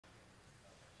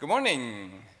Good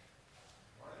morning.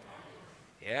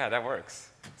 Yeah, that works.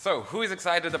 So, who is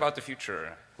excited about the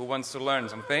future? Who wants to learn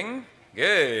something?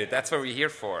 Good, that's what we're here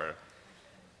for.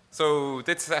 So,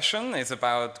 this session is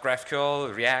about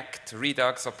GraphQL, React,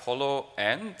 Redux, Apollo,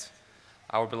 and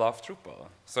our beloved Drupal.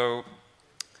 So,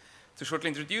 to shortly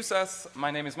introduce us, my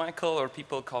name is Michael, or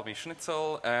people call me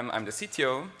Schnitzel. I'm the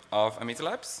CTO of Amazee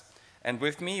Labs. And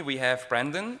with me, we have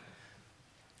Brandon,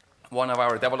 one of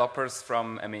our developers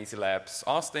from Amazee Labs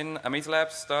Austin. Amazee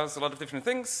Labs does a lot of different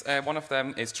things. One of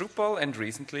them is Drupal, and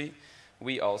recently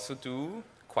we also do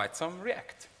quite some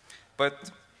React.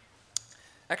 But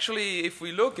actually, if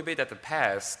we look a bit at the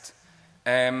past,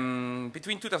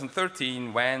 between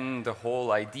 2013, when the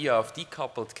whole idea of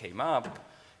decoupled came up,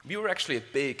 we were actually a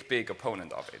big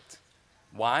opponent of it.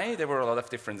 Why? There were a lot of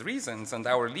different reasons, and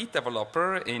our lead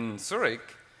developer in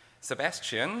Zurich,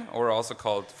 Sebastian, or also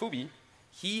called Fubi,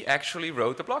 he actually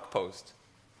wrote a blog post,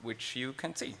 which you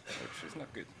can see, which is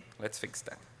not good. Let's fix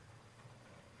that.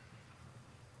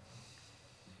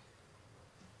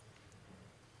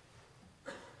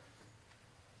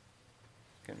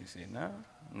 Can you see it now?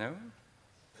 No?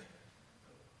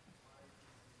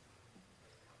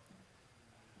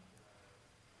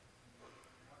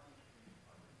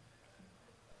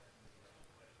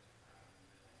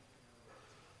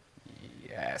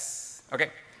 Yes.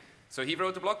 Okay. So he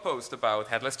wrote a blog post about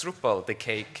headless Drupal, the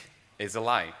cake is a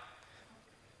lie.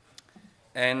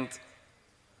 And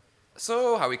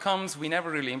so how it comes, we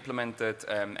never really implemented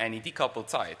any decoupled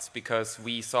sites because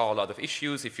we saw a lot of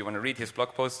issues. If you want to read his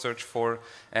blog post, search for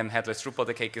headless Drupal,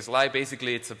 the cake is a lie.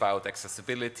 Basically, it's about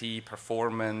accessibility,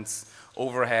 performance,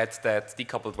 overhead that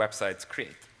decoupled websites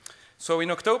create. So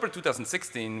in October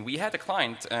 2016, we had a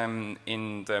client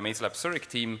in the Amazee Labs Zurich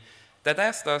team that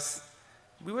asked us,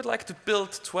 we would like to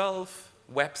build 12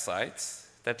 websites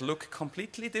that look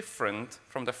completely different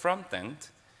from the front end,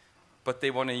 but they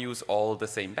want to use all the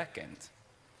same backend.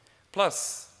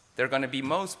 Plus, there are going to be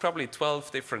most probably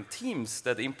 12 different teams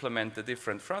that implement the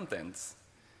different front ends.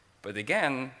 But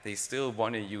again, they still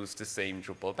want to use the same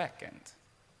Drupal backend.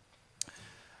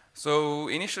 So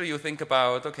initially you think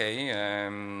about, okay,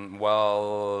 And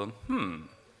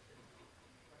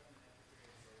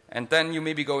then you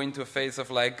maybe go into a phase of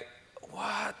like,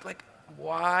 what, like,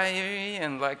 why,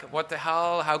 and like, what the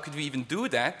hell, how could we even do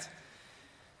that?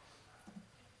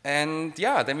 And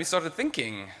yeah, then we started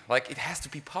thinking, like, it has to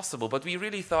be possible, but we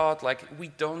really thought, like, we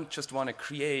don't just want to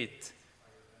create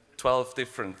 12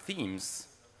 different themes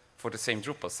for the same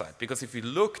Drupal site, because if you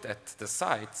looked at the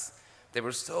sites, they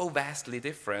were so vastly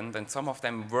different, and some of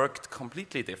them worked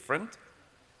completely different.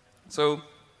 So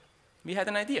we had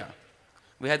an idea.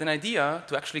 We had an idea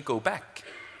to actually go back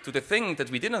to the thing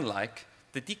that we didn't like,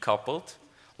 the decoupled.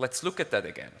 Let's look at that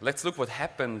again. Let's look what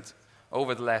happened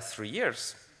over the last 3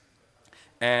 years.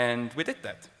 And we did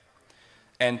that.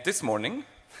 And this morning,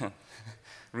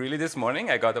 really this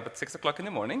morning, I got up at 6 o'clock in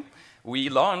the morning, we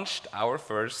launched our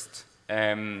first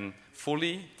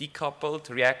fully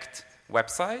decoupled React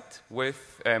website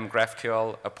with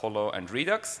GraphQL, Apollo, and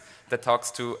Redux that talks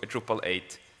to a Drupal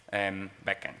 8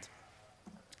 backend.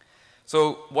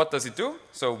 So what does it do?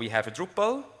 So we have a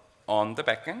Drupal on the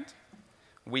backend.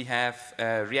 We have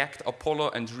React,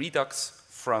 Apollo, and Redux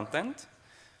frontend.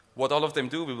 What all of them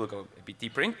do, we will go a bit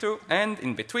deeper into. And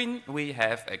in between, we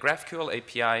have a GraphQL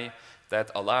API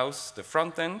that allows the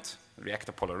frontend, React,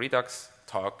 Apollo, Redux,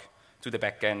 talk to the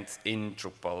backend in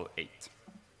Drupal 8.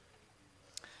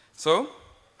 So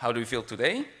how do we feel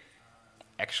today?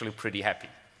 Actually pretty happy.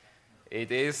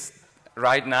 It is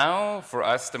right now, for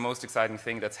us, the most exciting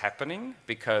thing that's happening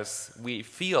because we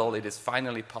feel it is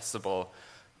finally possible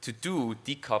to do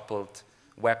decoupled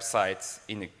websites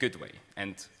in a good way.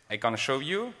 And I'm going to show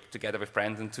you, together with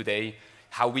Brandon today,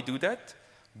 how we do that,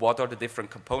 what are the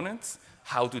different components,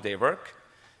 how do they work.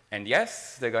 And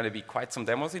yes, there are going to be quite some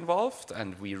demos involved,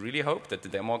 and we really hope that the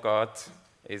demo god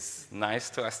is nice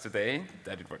to us today,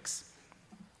 that it works.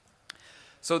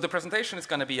 So the presentation is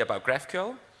going to be about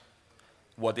GraphQL.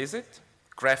 What is it?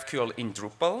 GraphQL in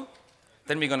Drupal.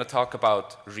 Then we're going to talk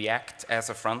about React as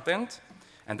a front end.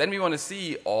 And then we want to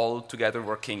see all together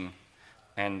working.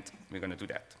 And we're going to do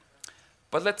that.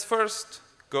 But let's first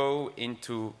go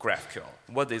into GraphQL.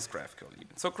 What is GraphQL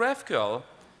even? So GraphQL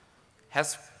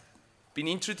has been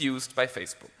introduced by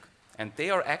Facebook. And they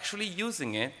are actually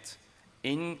using it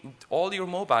in all your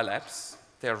mobile apps.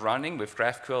 They're running with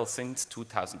GraphQL since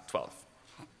 2012.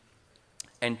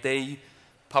 And they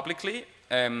publicly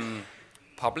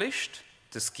published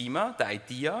the schema, the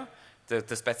idea,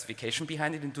 the specification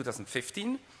behind it in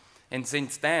 2015. And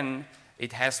since then,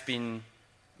 it has been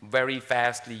very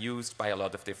fastly used by a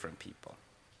lot of different people.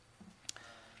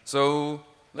 So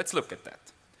let's look at that.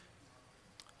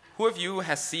 Who of you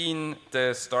has seen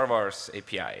the Star Wars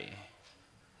API?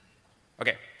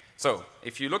 Okay, so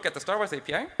if you look at the Star Wars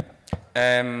API,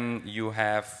 you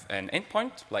have an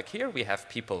endpoint, like here, we have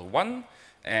people 1,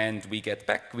 and we get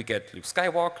back, we get Luke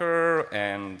Skywalker,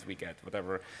 and we get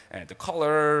whatever, the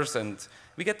colors, and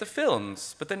we get the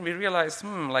films. But then we realize,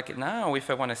 like now, if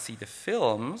I want to see the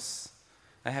films,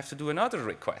 I have to do another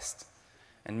request.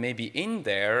 And maybe in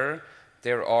there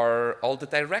are all the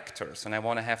directors, and I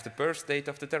want to have the birth date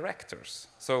of the directors.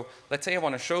 So let's say I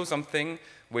want to show something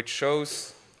which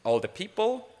shows all the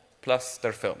people plus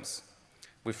their films.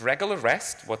 With regular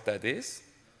REST, what that is,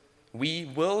 we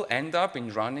will end up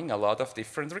in running a lot of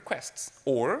different requests.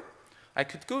 Or I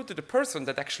could go to the person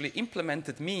that actually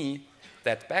implemented me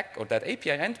that back or that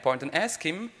API endpoint and ask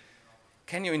him,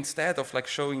 can you, instead of like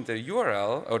showing the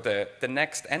URL or the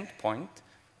next endpoint,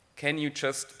 can you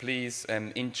just please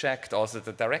inject also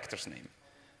the director's name?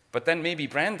 But then maybe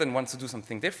Brandon wants to do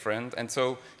something different, and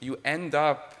so you end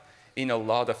up in a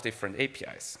lot of different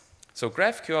APIs. So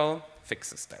GraphQL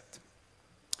fixes that.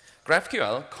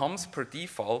 GraphQL comes per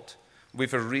default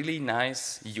with a really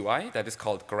nice UI that is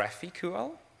called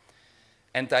GraphQL.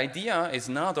 And the idea is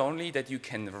not only that you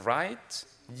can write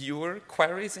your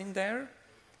queries in there,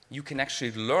 you can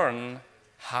actually learn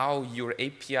how your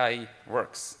API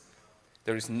works.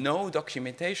 There is no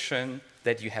documentation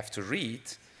that you have to read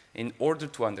in order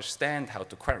to understand how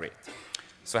to query it.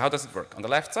 So how does it work? On the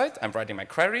left side, I'm writing my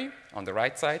query. On the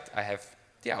right side, I have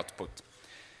the output.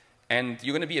 And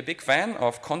you're going to be a big fan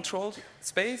of control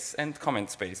space and comment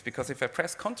space, because if I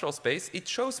press control space, it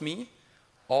shows me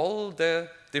all the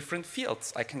different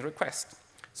fields I can request.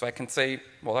 So I can say,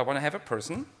 well, I want to have a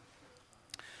person,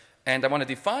 and I want to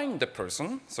define the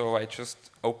person. So I just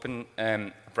open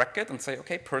a bracket and say,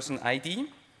 OK, person ID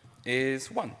is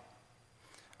 1.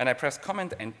 And I press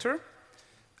Command Enter,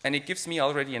 and it gives me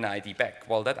already an ID back.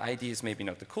 Well, that ID is maybe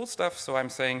not the cool stuff, so I'm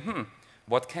saying,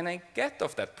 what can I get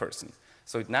of that person?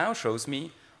 So it now shows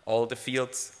me all the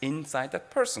fields inside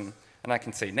that person. And I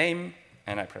can say name,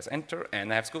 and I press Enter,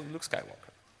 and I have Luke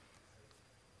Skywalker.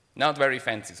 Not very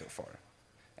fancy so far.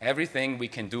 Everything we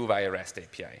can do via REST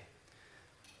API.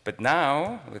 But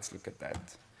now, let's look at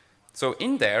that. So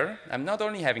in there, I'm not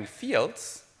only having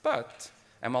fields, but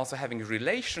I'm also having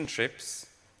relationships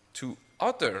to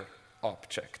other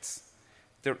objects.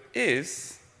 There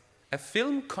is a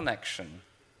film connection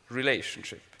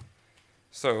relationship.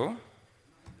 So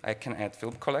I can add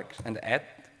film collect and add.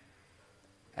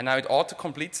 And now it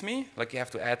auto-completes me. Like you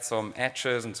have to add some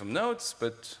edges and some nodes,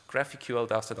 but GraphQL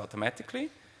does it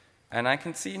automatically. And I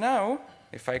can see now,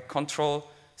 if I control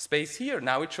space here,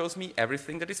 now it shows me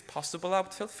everything that is possible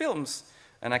about films.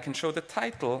 And I can show the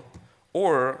title,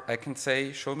 or I can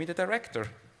say, show me the director.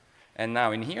 And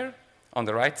now in here, on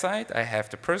the right side, I have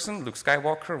the person, Luke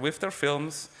Skywalker, with their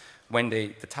films,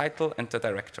 the title and the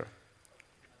director.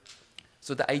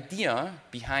 So the idea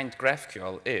behind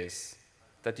GraphQL is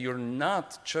that you're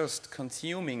not just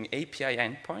consuming API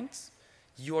endpoints,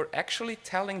 you're actually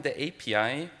telling the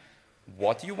API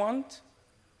what you want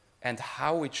and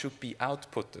how it should be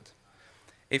outputted.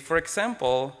 If, for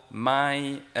example,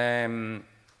 my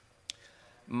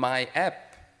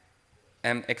app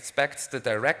expects the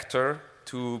director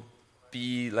to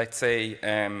be, let's say,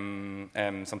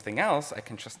 something else, I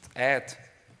can just add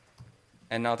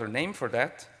another name for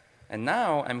that. And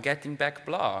now I'm getting back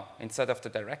blah instead of the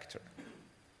director.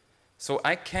 So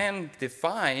I can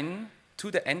define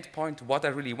to the endpoint what I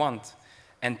really want.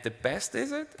 And the best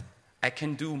is I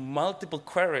can do multiple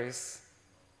queries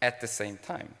at the same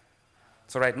time.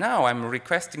 So right now I'm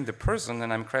requesting the person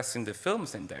and I'm requesting the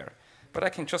films in there. But I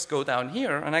can just go down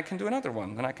here and I can do another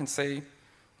one. And I can say,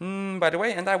 by the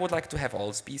way, and I would like to have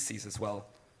all species as well.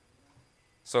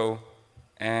 So,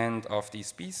 and of these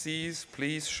species,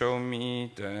 please show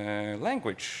me the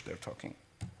language they're talking.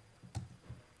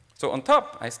 So on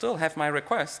top, I still have my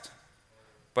request.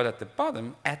 But at the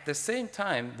bottom, at the same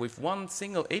time, with one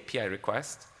single API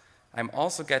request, I'm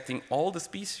also getting all the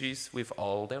species with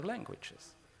all their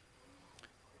languages.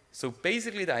 So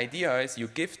basically, the idea is you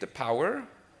give the power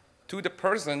to the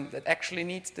person that actually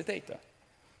needs the data.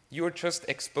 You're just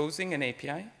exposing an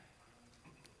API,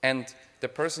 and the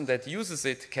person that uses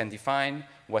it can define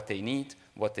what they need,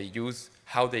 what they use,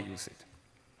 how they use it.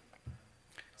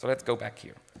 So let's go back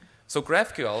here. So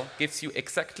GraphQL gives you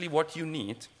exactly what you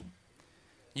need.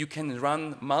 You can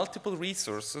run multiple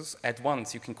resources at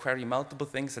once. You can query multiple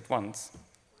things at once.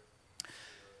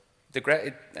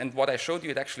 And what I showed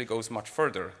you, it actually goes much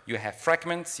further. You have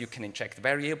fragments. You can inject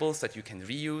variables that you can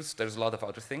reuse. There's a lot of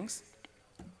other things.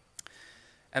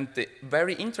 And the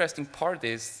very interesting part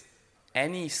is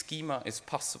any schema is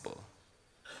possible.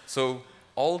 So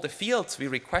all the fields we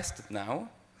requested now,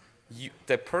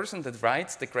 the person that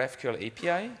writes the GraphQL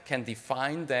API can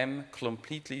define them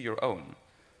completely your own.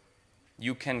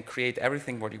 You can create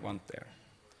everything what you want there.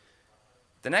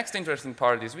 The next interesting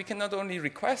part is we can not only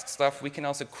request stuff, we can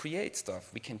also create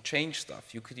stuff. We can change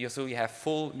stuff. You have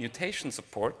full mutation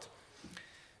support.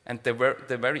 And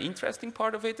the very interesting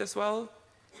part of it as well,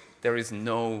 there is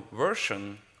no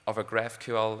version of a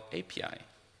GraphQL API.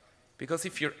 Because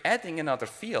if you're adding another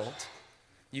field,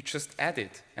 you just add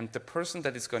it, and the person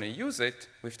that is going to use it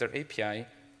with their API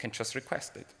can just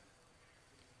request it.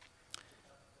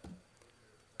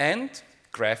 And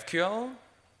GraphQL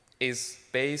is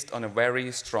based on a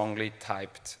very strongly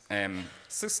typed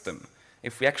system.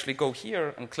 If we actually go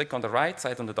here and click on the right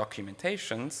side on the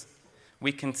documentations,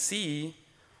 we can see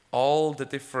all the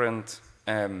different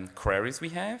queries we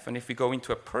have. And if we go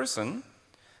into a person,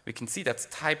 we can see that's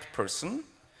type person,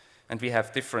 and we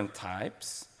have different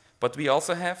types. But we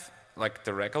also have like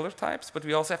the regular types, but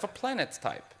we also have a planet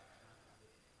type.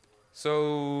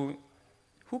 So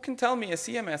who can tell me a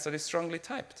CMS that is strongly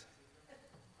typed?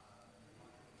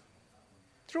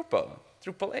 Drupal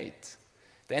 8.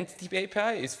 The entity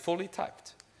API is fully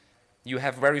typed. You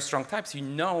have very strong types. You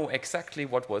know exactly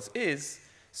what is.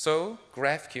 So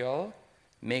GraphQL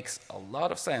makes a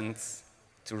lot of sense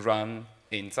to run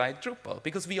inside Drupal,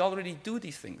 because we already do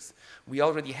these things. We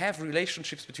already have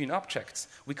relationships between objects.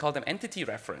 We call them entity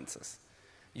references.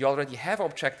 You already have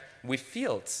objects with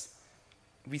fields.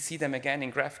 We see them again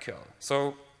in GraphQL.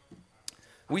 So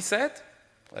we said,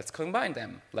 let's combine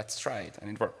them. Let's try it,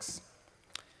 and it works.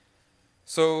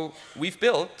 So we've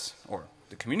built, or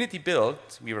the community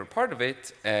built, we were part of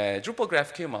it, a Drupal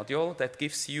GraphQL module that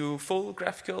gives you full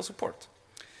GraphQL support.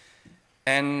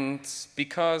 And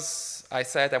because I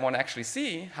said I want to actually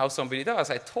see how somebody does,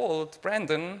 I told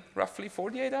Brandon roughly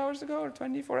 48 hours ago or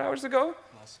 24 hours ago,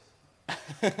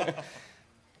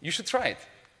 you should try it.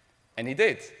 And he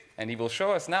did. And he will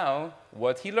show us now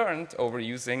what he learned over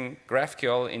using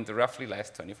GraphQL in the roughly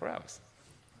last 24 hours.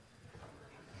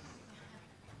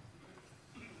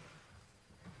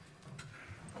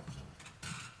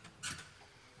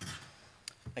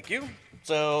 Thank you.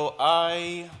 So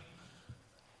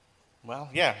well,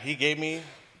 yeah, he gave me,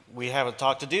 we have a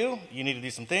talk to do, you need to do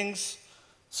some things.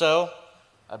 So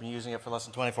I've been using it for less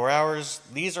than 24 hours.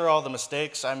 These are all the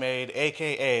mistakes I made,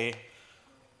 AKA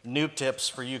noob tips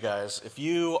for you guys. If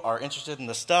you are interested in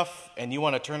this stuff and you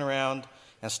want to turn around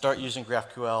and start using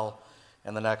GraphQL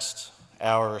in the next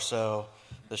hour or so,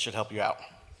 this should help you out.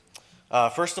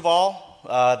 First of all,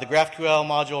 the GraphQL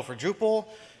module for Drupal,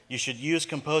 you should use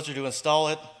Composer to install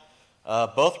it.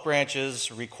 Both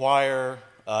branches require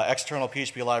external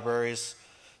PHP libraries,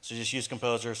 so just use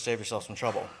Composer, save yourself some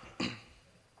trouble.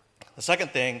 The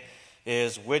second thing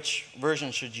is which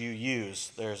version should you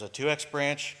use? There's a 2x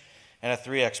branch and a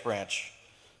 3x branch.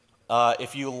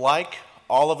 If you like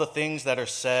all of the things that are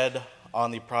said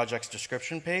on the project's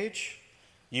description page,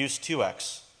 use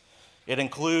 2x. It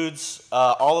includes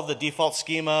all of the default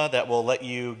schema that will let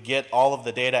you get all of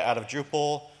the data out of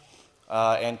Drupal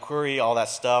and query all that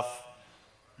stuff,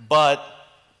 but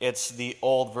it's the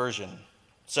old version.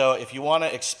 So if you want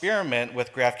to experiment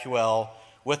with GraphQL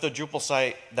with a Drupal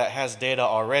site that has data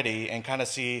already and kind of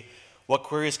see what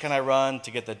queries can I run to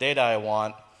get the data I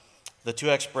want, the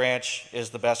 2x branch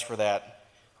is the best for that.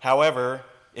 However,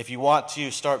 if you want to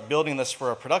start building this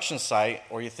for a production site,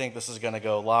 or you think this is going to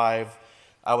go live,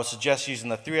 I would suggest using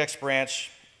the 3x branch.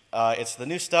 It's the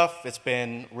new stuff. It's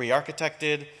been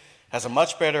re-architected, has a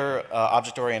much better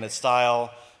object-oriented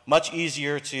style, much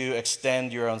easier to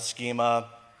extend your own schema,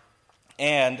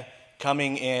 and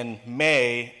coming in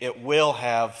May, it will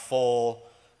have full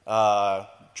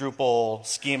Drupal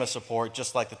schema support,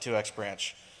 just like the 2x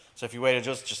branch. So if you waited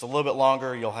just a little bit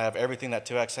longer, you'll have everything that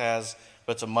 2x has,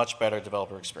 but it's a much better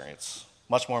developer experience,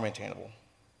 much more maintainable.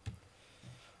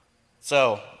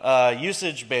 So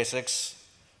usage basics.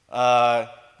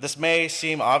 This may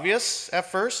seem obvious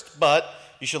at first, but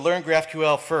you should learn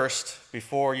GraphQL first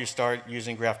before you start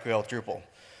using GraphQL with Drupal.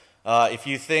 If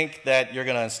you think that you're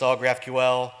going to install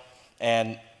GraphQL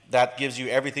and that gives you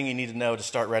everything you need to know to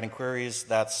start writing queries,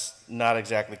 that's not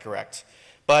exactly correct.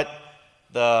 But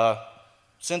the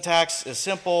syntax is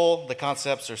simple, the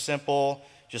concepts are simple.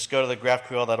 Just go to the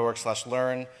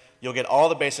graphql.org/learn. You'll get all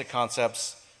the basic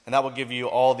concepts, and that will give you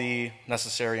all the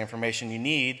necessary information you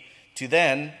need to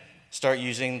then start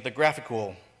using the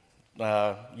graphical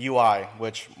UI,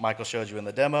 which Michael showed you in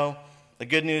the demo. The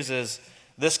good news is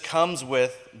this comes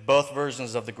with both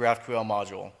versions of the GraphQL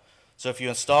module. So if you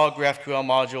install GraphQL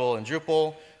module in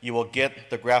Drupal, you will get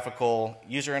the graphical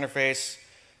user interface.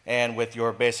 And with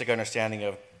your basic understanding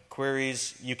of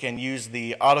queries, you can use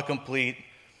the autocomplete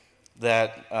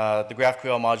that the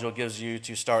GraphQL module gives you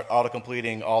to start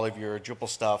auto-completing all of your Drupal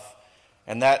stuff.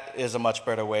 And that is a much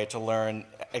better way to learn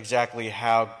exactly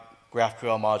how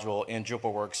GraphQL module in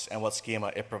Drupal works and what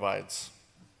schema it provides.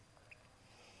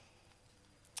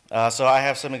 So I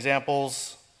have some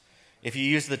examples. If you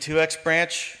use the 2x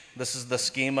branch, this is the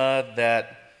schema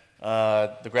that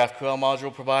the GraphQL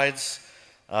module provides.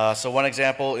 So one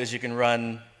example is you can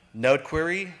run node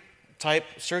query type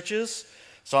searches.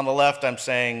 So on the left, I'm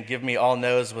saying, give me all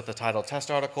nodes with the title test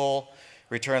article,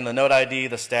 return the node ID,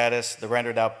 the status, the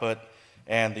rendered output,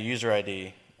 and the user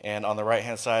ID. And on the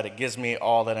right-hand side, it gives me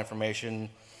all that information.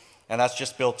 And that's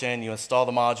just built in. You install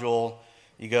the module,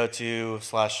 you go to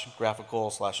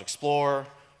 /graphical/explore,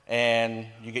 and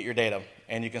you get your data.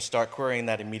 And you can start querying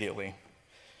that immediately.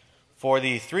 For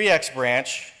the 3x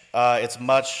branch, it's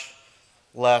much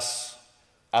less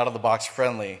out-of-the-box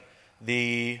friendly.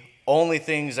 The only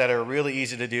things that are really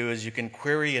easy to do is you can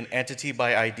query an entity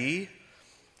by ID,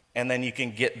 and then you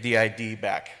can get the ID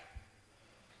back.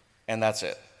 And that's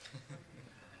it.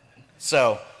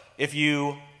 So if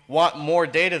you want more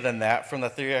data than that from the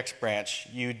 3x branch,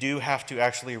 you do have to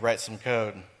actually write some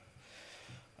code.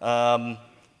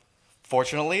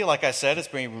 Fortunately, like I said, it's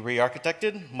being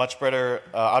re-architected, much better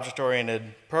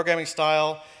object-oriented programming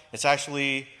style. It's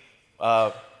actually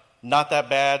not that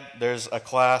bad. There's a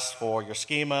class for your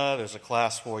schema, there's a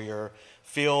class for your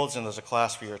fields, and there's a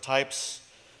class for your types.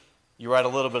 You write a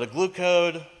little bit of glue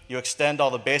code, you extend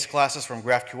all the base classes from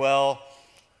GraphQL,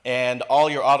 and all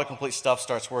your autocomplete stuff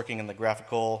starts working in the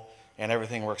graphical, and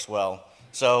everything works well.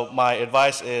 So my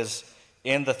advice is,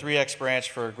 in the 3x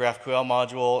branch for GraphQL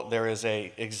module, there is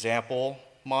an example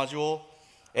module.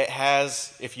 It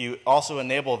has, if you also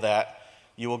enable that,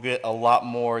 you will get a lot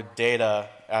more data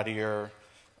out of your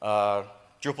Drupal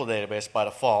database by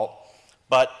default,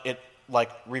 but it like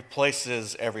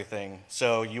replaces everything.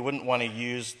 So you wouldn't want to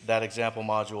use that example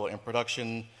module in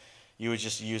production. You would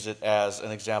just use it as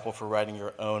an example for writing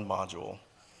your own module.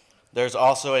 There's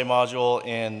also a module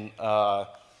in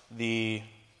the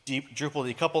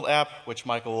Drupal decoupled app, which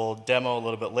Michael will demo a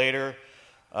little bit later,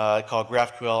 called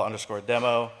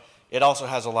GraphQL_demo. It also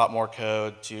has a lot more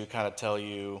code to kind of tell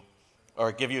you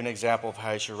or give you an example of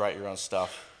how you should write your own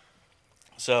stuff.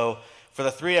 So for the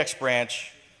 3x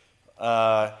branch,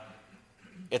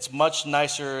 it's much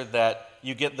nicer that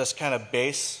you get this kind of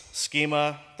base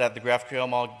schema that the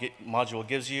GraphQL module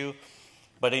gives you,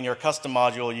 but in your custom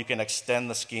module, you can extend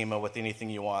the schema with anything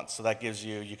you want. So that gives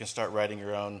you, you can start writing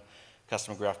your own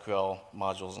custom GraphQL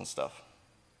modules and stuff.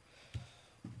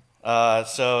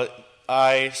 So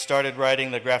I started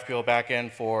writing the GraphQL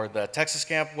backend for the Texas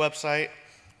Camp website,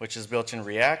 which is built in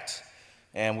React,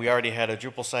 and we already had a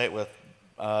Drupal site with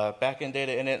backend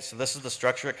data in it. So this is the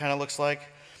structure it kind of looks like.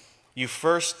 You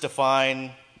first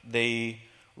define the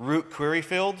root query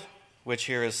field, which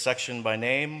here is section by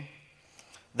name.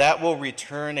 That will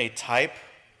return a type,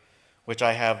 which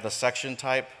I have the section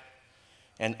type.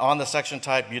 And on the section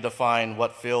type, you define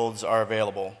what fields are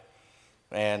available.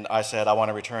 And I said I want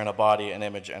to return a body, an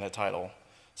image, and a title.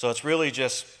 So it's really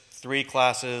just 3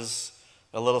 classes,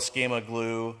 a little schema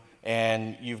glue,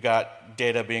 and you've got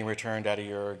data being returned out of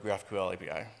your GraphQL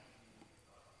API.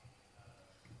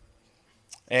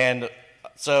 And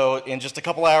so in just a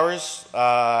couple hours,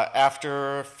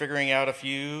 after figuring out a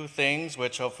few things,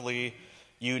 which hopefully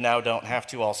you now don't have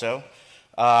to also,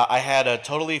 I had a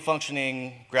totally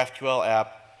functioning GraphQL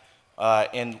app.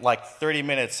 In like 30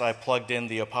 minutes, I plugged in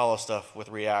the Apollo stuff with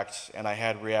React, and I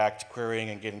had React querying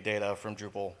and getting data from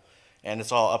Drupal. And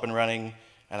it's all up and running,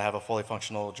 and I have a fully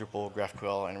functional Drupal,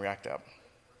 GraphQL, and React app.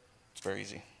 It's very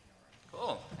easy.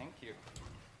 Cool, thank you.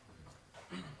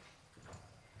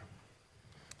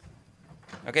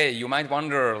 Okay, you might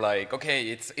wonder, like,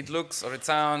 okay, it looks or it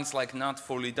sounds like not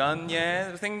fully done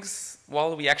yet, things,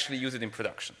 well, we actually use it in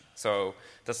production. So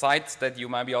the site that you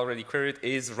might be already queried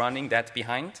is running that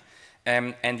behind.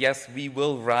 And yes, we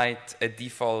will write a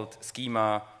default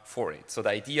schema for it. So the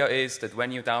idea is that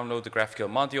when you download the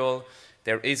GraphQL module,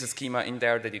 there is a schema in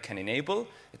there that you can enable.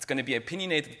 It's going to be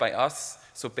opinionated by us,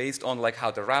 so based on like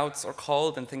how the routes are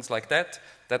called and things like that.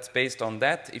 That's based on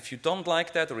that. If you don't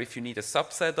like that, or if you need a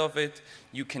subset of it,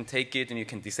 you can take it and you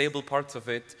can disable parts of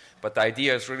it. But the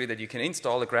idea is really that you can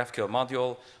install a GraphQL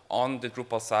module on the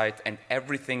Drupal site, and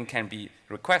everything can be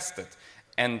requested.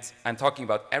 And I'm talking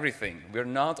about everything. We're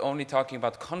not only talking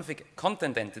about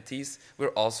content entities,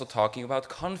 we're also talking about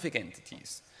config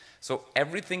entities. So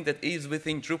everything that is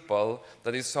within Drupal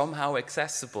that is somehow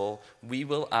accessible, we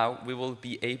will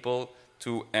be able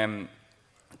to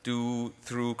do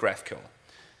through GraphQL.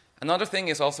 Another thing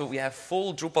is also we have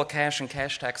full Drupal cache and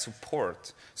cache tag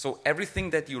support. So everything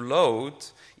that you load,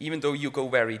 even though you go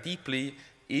very deeply,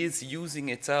 is using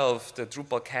itself the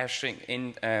Drupal caching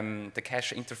in the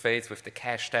cache interface with the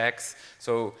cache tags.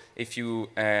 So if you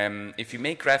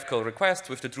make GraphQL requests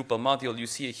with the Drupal module, you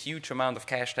see a huge amount of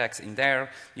cache tags in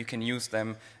there. You can use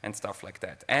them and stuff like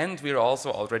that. And we're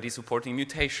also already supporting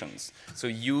mutations. So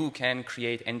you can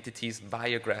create entities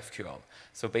via GraphQL.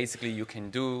 So basically you can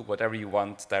do whatever you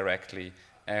want directly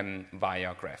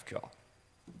via GraphQL.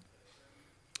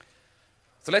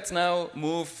 So let's now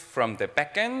move from the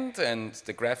backend and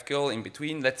the GraphQL in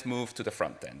between. Let's move to the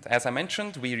front end. As I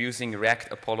mentioned, we're using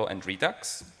React, Apollo, and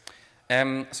Redux.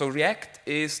 So React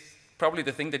is probably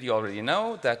the thing that you already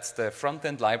know. That's the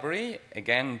front-end library,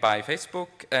 again, by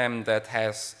Facebook,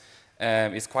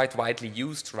 that is quite widely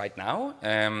used right now.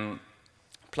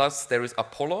 Plus, there is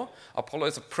Apollo. Apollo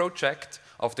is a project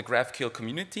of the GraphQL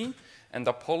community, and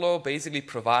Apollo basically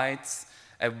provides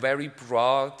a very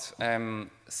broad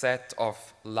set of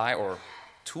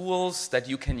tools that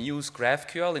you can use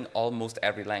GraphQL in almost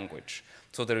every language.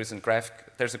 So there's a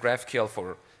GraphQL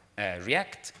for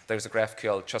React, there's a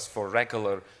GraphQL just for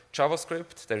regular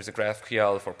JavaScript, there's a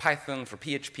GraphQL for Python, for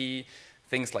PHP,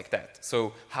 things like that.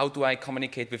 So how do I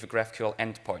communicate with a GraphQL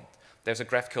endpoint? There's a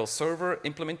GraphQL server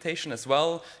implementation as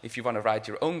well, if you want to write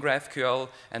your own GraphQL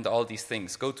and all these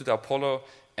things. Go to the Apollo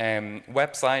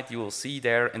website, you will see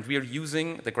there, and we're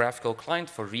using the GraphQL client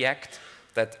for React,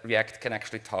 that React can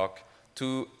actually talk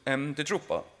to the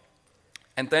Drupal.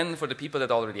 And then for the people that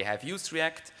already have used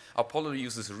React, Apollo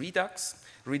uses Redux.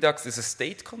 Redux is a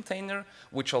state container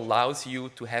which allows you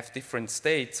to have different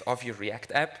states of your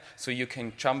React app, so you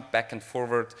can jump back and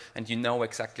forward and you know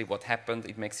exactly what happened.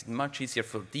 It makes it much easier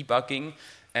for debugging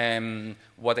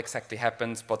what exactly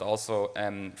happens, but also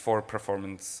for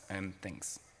performance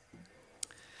things.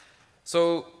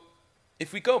 So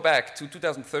if we go back to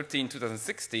 2013,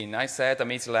 2016, I said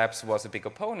Amazee Labs was a big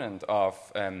opponent of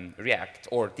React,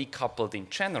 or decoupled in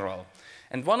general.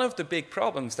 And one of the big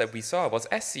problems that we saw was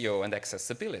SEO and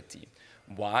accessibility.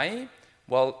 Why?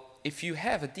 Well, if you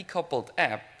have a decoupled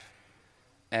app,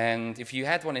 and if you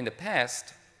had one in the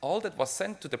past, all that was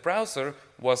sent to the browser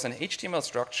was an HTML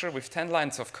structure with 10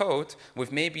 lines of code,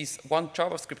 with maybe one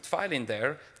JavaScript file in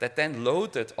there that then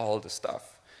loaded all the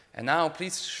stuff. And now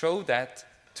please show that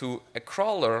to a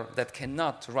crawler that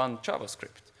cannot run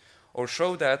JavaScript, or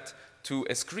show that to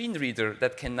a screen reader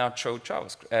that cannot show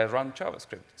run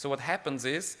JavaScript. So what happens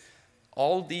is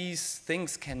all these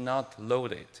things cannot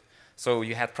load it. So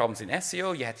you had problems in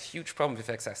SEO, you had huge problems with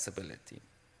accessibility.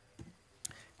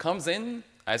 Comes in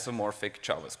isomorphic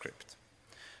JavaScript.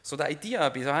 So the idea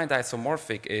behind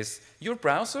isomorphic is your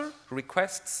browser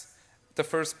requests the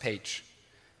first page,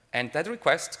 and that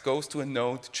request goes to a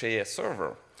Node.js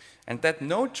server. And that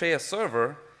Node.js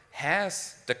server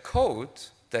has the code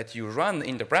that you run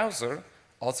in the browser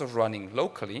also running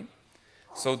locally.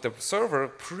 So the server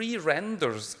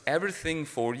pre-renders everything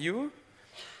for you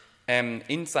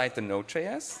inside the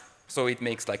Node.js. So it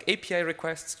makes like API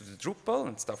requests to the Drupal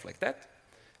and stuff like that.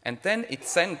 And then it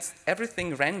sends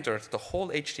everything rendered, the whole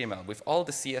HTML with all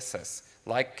the CSS,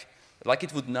 like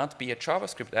it would not be a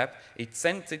JavaScript app. It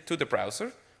sends it to the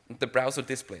browser, and the browser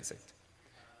displays it.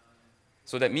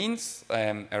 So that means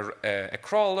a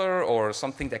crawler or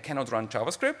something that cannot run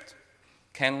JavaScript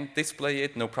can display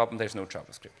it, no problem, there's no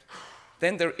JavaScript.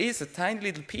 Then there is a tiny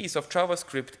little piece of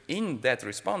JavaScript in that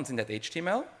response, in that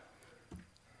HTML.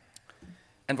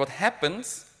 And what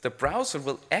happens, the browser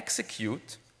will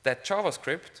execute that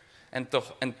JavaScript, and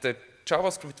the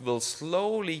JavaScript will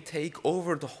slowly take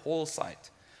over the whole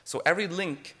site. So every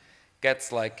link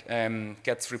gets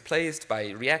replaced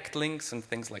by React links and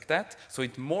things like that. So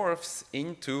it morphs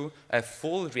into a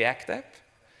full React app.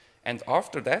 And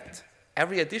after that,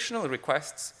 every additional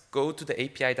requests go to the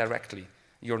API directly.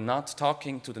 You're not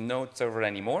talking to the Node server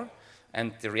anymore,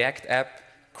 and the React app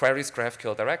queries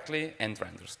GraphQL directly and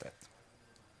renders that.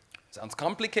 Sounds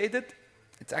complicated?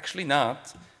 It's actually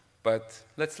not, but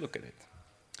let's look at it.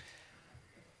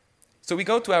 So we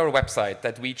go to our website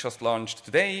that we just launched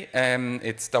today.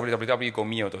 It's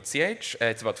www.gomio.ch.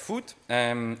 It's about food.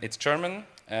 It's German,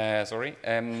 sorry,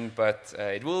 but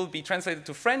it will be translated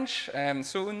to French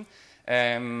soon.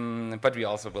 But we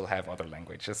also will have other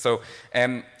languages. So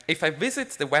if I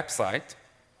visit the website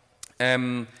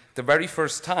the very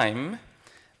first time,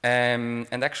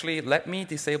 and actually let me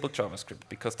disable JavaScript,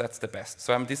 because that's the best.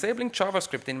 So I'm disabling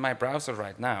JavaScript in my browser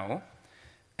right now,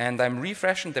 and I'm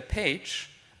refreshing the page,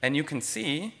 and you can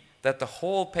see that the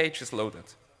whole page is loaded.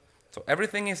 So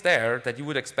everything is there that you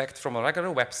would expect from a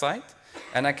regular website,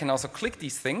 and I can also click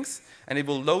these things, and it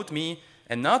will load me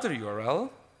another URL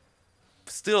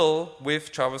still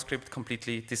with JavaScript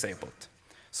completely disabled.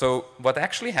 So what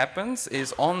actually happens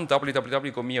is on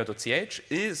www.gomio.ch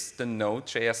is the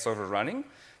Node.js server running,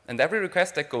 and every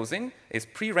request that goes in is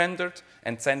pre-rendered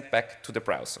and sent back to the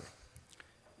browser.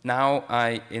 Now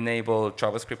I enable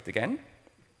JavaScript again,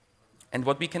 and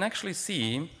what we can actually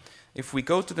see, if we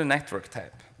go to the network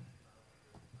tab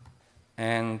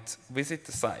and visit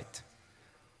the site,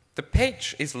 the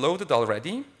page is loaded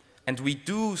already, and we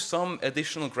do some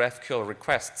additional GraphQL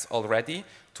requests already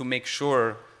to make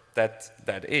sure that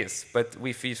that is. But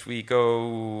if we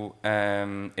go,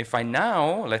 if I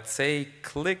now, let's say,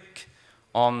 click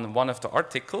on one of the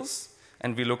articles,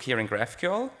 and we look here in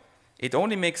GraphQL, it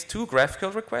only makes 2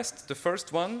 GraphQL requests. The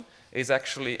first one is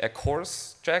actually a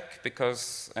course check,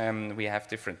 because we have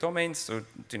different domains, so you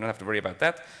don't have to worry about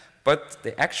that. But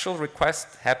the actual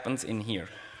request happens in here.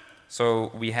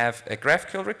 So we have a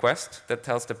GraphQL request that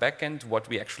tells the backend what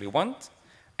we actually want,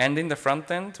 and in the front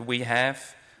end we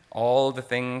have all the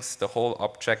things, the whole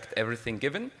object, everything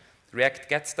given. React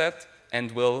gets that and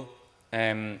will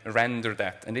render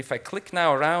that. And if I click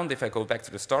now around, if I go back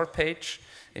to the start page,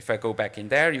 if I go back in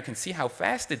there, you can see how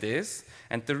fast it is.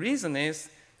 And the reason is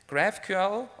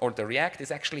GraphQL, or the React,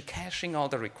 is actually caching all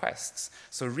the requests.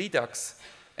 So Redux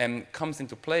comes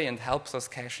into play and helps us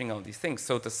caching all these things.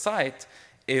 So the site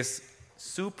is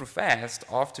super fast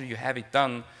after you have it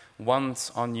done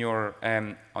once on your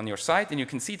site, and you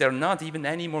can see there are not even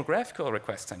any more GraphQL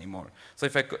requests anymore. So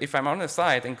if I'm on the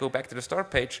site and go back to the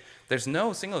start page, there's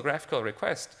no single GraphQL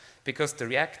request, because the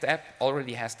React app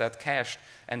already has that cached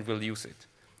and will use it.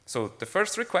 So the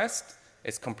first request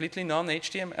is completely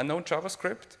non-HTML and no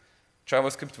JavaScript.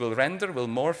 JavaScript will render, will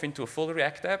morph into a full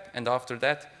React app, and after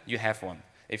that you have one.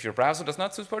 If your browser does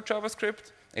not support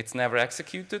JavaScript, it's never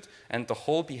executed, and the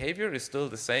whole behavior is still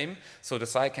the same. So the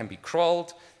site can be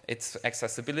crawled, it's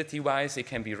accessibility-wise, it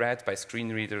can be read by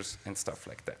screen readers and stuff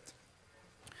like that.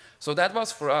 So that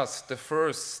was for us the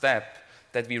first step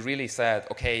that we really said,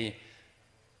 okay,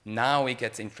 now it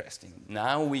gets interesting.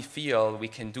 Now we feel we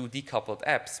can do decoupled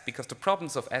apps because the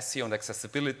problems of SEO and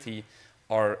accessibility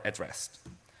are addressed.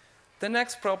 The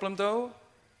next problem, though,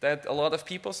 that a lot of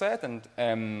people said,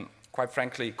 and quite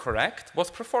frankly correct, was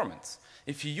performance.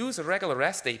 If you use a regular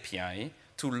REST API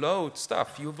to load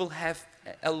stuff, you will have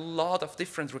a lot of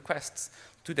different requests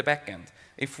to the backend.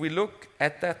 If we look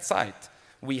at that site,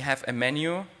 we have a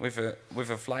menu with a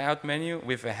flyout menu,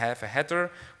 we have a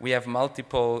header, we have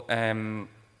multiple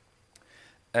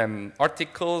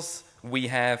articles, we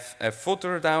have a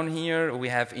footer down here, we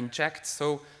have inject.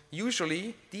 So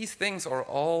usually these things are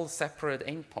all separate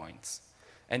endpoints,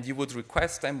 and you would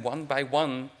request them one by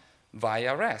one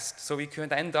via REST. So we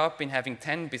could end up in having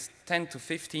 10 to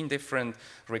 15 different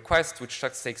requests, which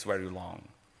just takes very long.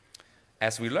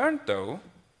 As we learned, though,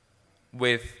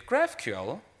 with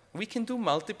GraphQL, we can do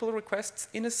multiple requests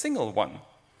in a single one.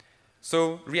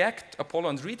 So React, Apollo,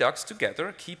 and Redux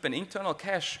together keep an internal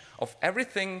cache of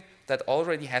everything that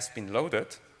already has been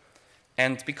loaded.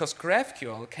 And because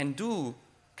GraphQL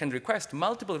can request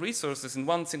multiple resources in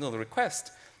one single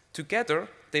request, together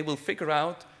they will figure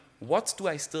out what do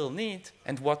I still need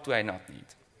and what do I not need.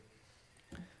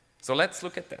 So let's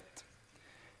look at that.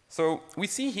 So we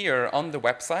see here on the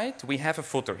website, we have a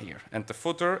footer here. And the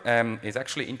footer is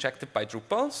actually injected by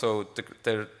Drupal. So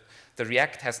the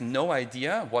React has no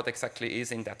idea what exactly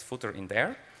is in that footer in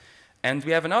there. And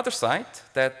we have another site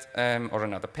that, or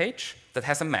another page that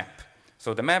has a map.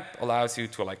 So the map allows you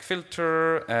to like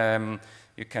filter,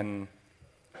 you can,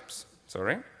 oops,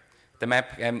 sorry. The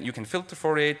map, you can filter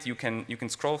for it, you can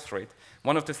scroll through it.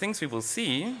 One of the things we will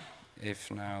see, if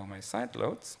now my site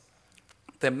loads,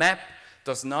 the map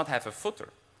does not have a footer.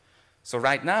 So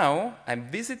right now, I'm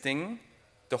visiting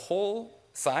the whole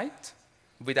site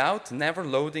without never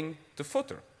loading the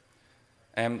footer.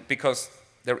 Because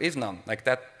there is none. Like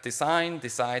that design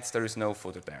decides there is no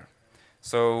footer there.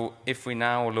 So if we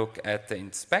now look at the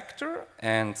inspector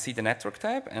and see the network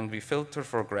tab, and we filter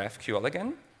for GraphQL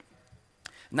again,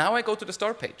 now I go to the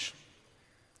start page.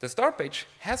 The start page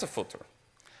has a footer.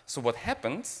 So what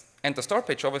happens, and the start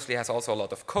page obviously has also a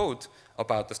lot of code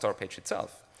about the start page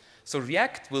itself. So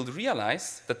React will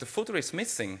realize that the footer is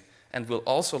missing and will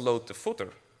also load the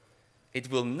footer.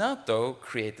 It will not, though,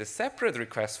 create a separate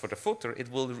request for the footer. It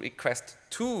will request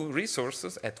 2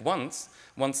 resources at once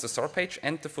the start page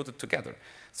and the footer together.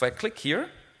 So I click here,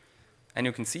 and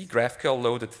you can see GraphQL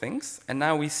loaded things. And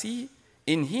now we see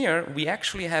in here, we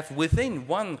actually have within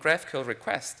one GraphQL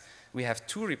request, we have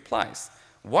 2 replies.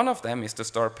 One of them is the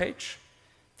start page.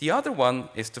 The other one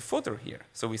is the footer here.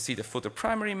 So we see the footer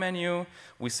primary menu.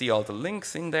 We see all the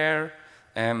links in there.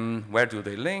 Where do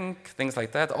they link? Things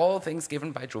like that. All things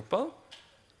given by Drupal.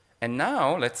 And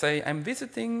now, let's say I'm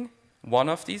visiting one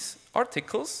of these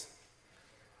articles,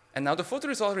 and now the footer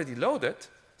is already loaded,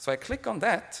 so I click on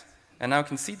that, and now I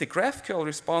can see the GraphQL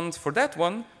response for that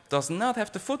one does not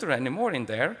have the footer anymore in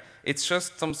there. It's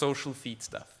just some social feed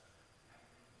stuff.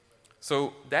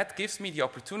 So that gives me the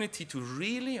opportunity to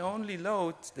really only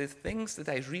load the things that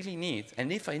I really need.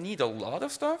 And if I need a lot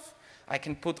of stuff, I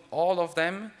can put all of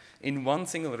them in one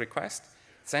single request,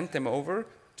 send them over.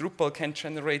 Drupal can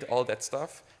generate all that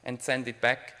stuff and send it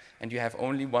back, and you have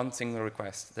only one single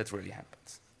request that really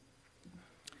happens.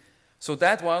 So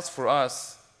that was for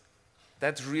us,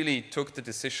 that really took the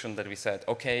decision that we said,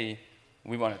 okay,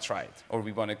 we want to try it, or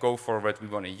we want to go forward, we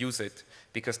want to use it,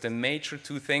 because the major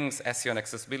two things, SEO and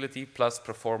accessibility plus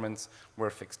performance,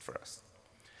 were fixed for us.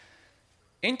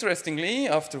 Interestingly,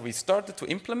 after we started to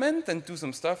implement and do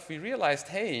some stuff, we realized,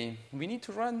 hey, we need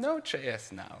to run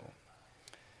Node.js now.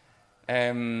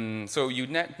 So you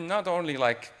not only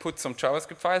like put some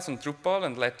JavaScript files on Drupal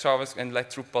and let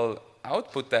Drupal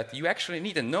output that, you actually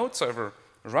need a Node server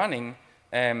running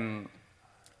in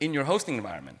your hosting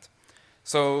environment.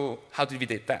 So how did we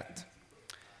do that?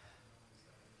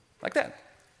 Like that.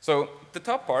 So the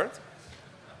top part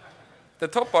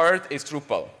is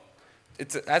Drupal.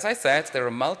 It's, as I said, there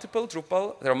are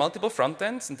multiple front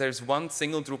ends, and there's one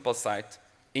single Drupal site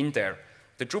in there.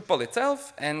 The Drupal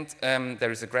itself, and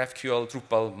there is a GraphQL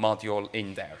Drupal module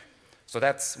in there. So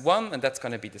that's one, and that's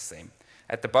going to be the same.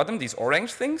 At the bottom, these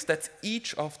orange things, that's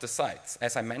each of the sites.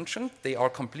 As I mentioned, they are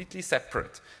completely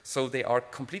separate. So they are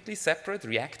completely separate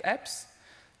React apps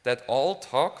that all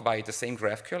talk via the same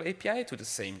GraphQL API to the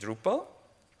same Drupal.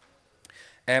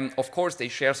 Of course, they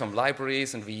share some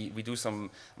libraries, and we do some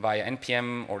via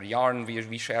NPM or Yarn.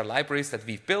 We share libraries that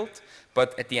we've built,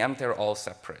 but at the end, they're all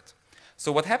separate.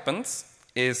 So what happens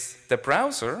is the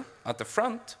browser at the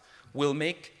front will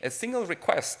make a single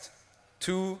request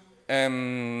to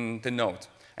the node.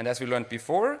 And as we learned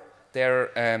before,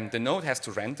 the node has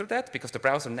to render that because the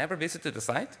browser never visited the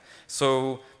site.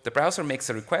 So the browser makes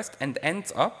a request and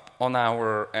ends up on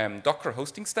our Docker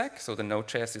hosting stack. So the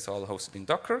Node.js is all hosted in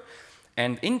Docker.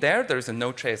 And in there is a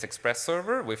Node.js Express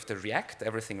server with the React,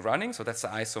 everything running. So that's the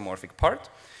isomorphic part.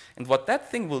 And what that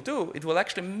thing will do, it will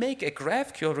actually make a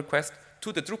GraphQL request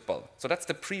to the Drupal. So that's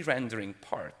the pre-rendering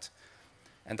part.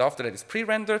 And after that is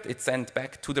pre-rendered, it's sent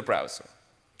back to the browser.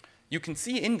 You can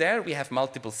see in there we have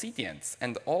multiple CDNs,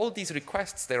 and all these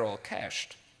requests, they're all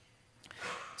cached.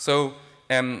 So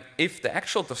if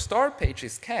the start page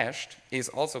is cached, is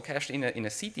also cached in a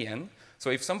CDN. So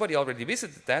if somebody already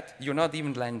visited that, you're not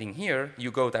even landing here.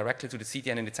 You go directly to the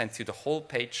CDN, and it sends you the whole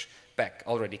page back,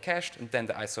 already cached, and then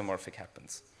the isomorphic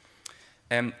happens.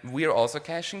 We are also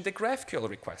caching the GraphQL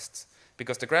requests,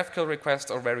 because the GraphQL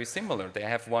requests are very similar. They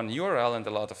have one URL and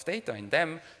a lot of data in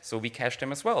them, so we cache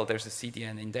them as well. There's a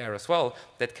CDN in there as well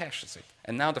that caches it.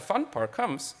 And now the fun part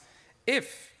comes,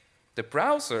 if the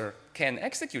browser can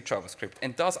execute JavaScript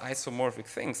and does isomorphic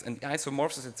things and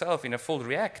isomorphs itself in a full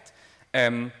React,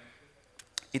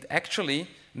 it actually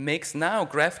makes now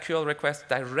GraphQL requests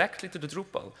directly to the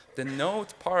Drupal. The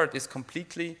node part is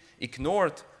completely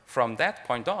ignored from that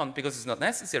point on because it's not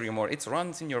necessary anymore. It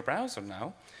runs in your browser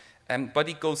now. But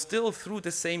it goes still through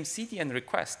the same CDN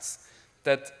requests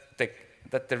that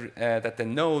the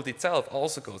node itself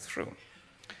also goes through.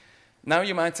 Now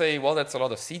you might say, well, that's a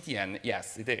lot of CDN.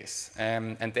 Yes, it is.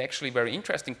 And the actually very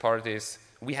interesting part is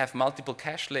we have multiple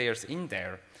cache layers in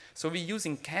there. So we're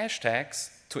using cache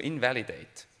tags to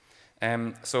invalidate.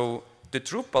 So the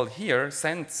Drupal here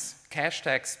sends cache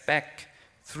tags back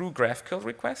through GraphQL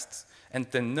requests, and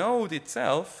the node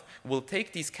itself will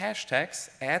take these cache tags,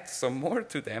 add some more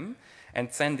to them,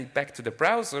 and send it back to the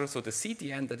browser, so the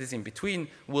CDN that is in between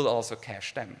will also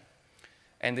cache them.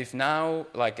 And if now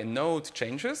like a node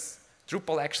changes,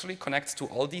 Drupal actually connects to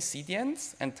all these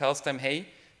CDNs and tells them, hey,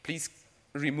 please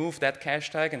remove that cache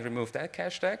tag and remove that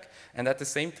cache tag. And at the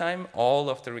same time, all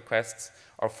of the requests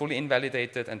are fully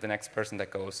invalidated, and the next person that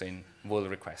goes in will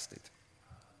request it.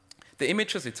 The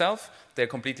images itself, they're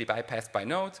completely bypassed by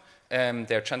Node.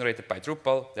 They're generated by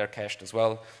Drupal. They're cached as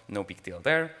well. No big deal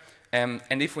there. And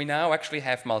if we now actually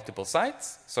have multiple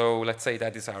sites, so let's say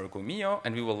that is our Gumio,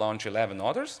 and we will launch 11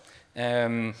 others,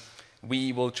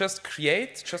 we will just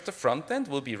create, just the front end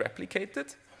will be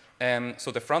replicated.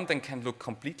 So the front end can look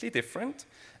completely different.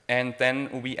 And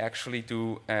then we actually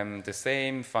do the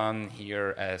same fun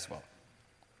here as well.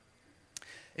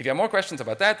 If you have more questions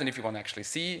about that, and if you want to actually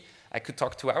see, I could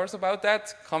talk 2 hours about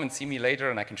that. Come and see me later,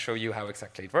 and I can show you how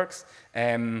exactly it works.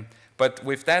 But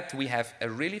with that, we have a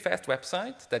really fast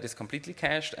website that is completely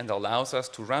cached and allows us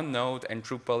to run Node and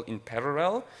Drupal in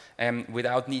parallel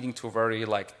without needing to worry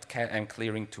like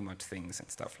clearing too much things and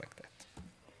stuff like that.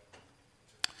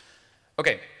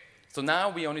 Okay, so now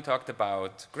we only talked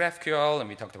about GraphQL, and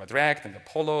we talked about React and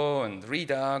Apollo and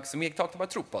Redux, and we talked about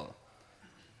Drupal.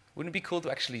 Wouldn't it be cool to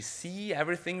actually see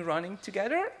everything running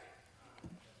together?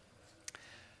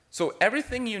 So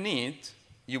everything you need,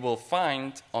 you will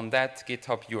find on that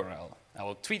GitHub URL. I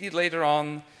will tweet it later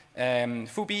on.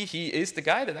 Fubi, he is the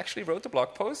guy that actually wrote the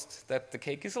blog post that the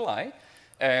cake is a lie.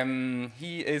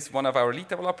 He is one of our lead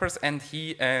developers, and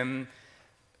he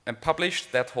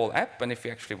published that whole app. And if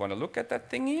you actually want to look at that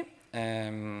thingy,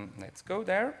 let's go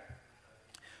there.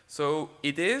 So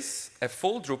it is a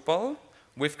full Drupal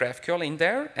with GraphQL in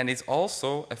there, and it's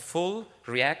also a full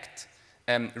React,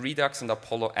 Redux, and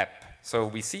Apollo app. So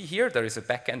we see here there is a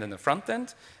backend and a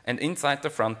frontend, and inside the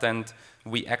frontend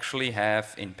we actually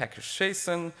have in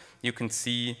package.json, you can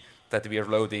see that we are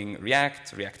loading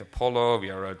React, React Apollo,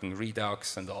 we are loading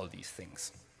Redux, and all these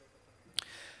things.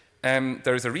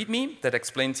 There is a README that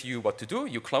explains to you what to do.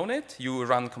 You clone it, you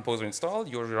run composer install,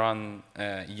 you run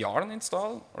yarn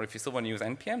install, or if you still want to use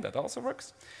npm, that also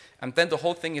works. And then the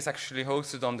whole thing is actually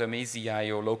hosted on the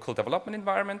Amazee.io local development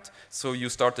environment. So you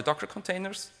start the Docker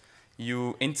containers,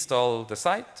 you install the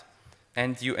site,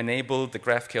 and you enable the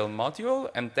GraphQL module.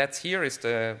 And that here is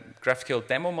the GraphQL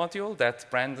demo module that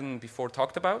Brandon before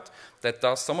talked about, that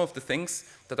does some of the things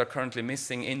that are currently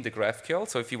missing in the GraphQL.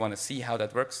 So if you want to see how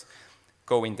that works,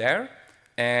 go in there.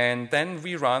 And then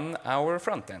we run our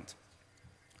front end.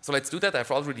 So let's do that.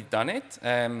 I've already done it.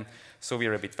 So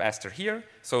we're a bit faster here.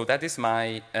 So that is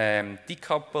my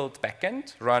decoupled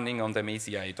backend running on the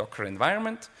Amazee Docker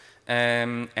environment.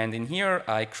 And in here,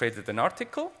 I created an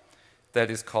article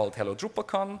that is called Hello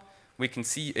DrupalCon. We can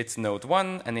see it's node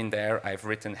 1, and in there, I've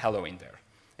written hello in there.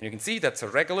 And you can see that's a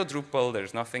regular Drupal.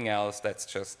 There's nothing else. That's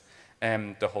just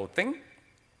the whole thing.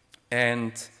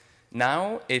 And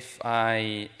now, if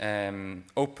I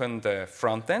open the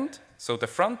front end, so the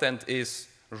front end is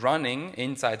running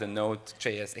inside the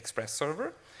Node.js Express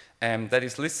server that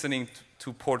is listening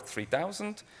to port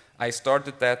 3000. I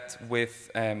started that with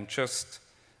just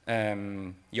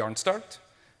yarn start,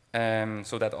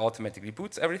 so that automatically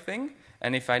boots everything.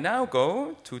 And if I now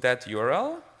go to that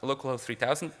URL, localhost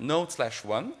 3000,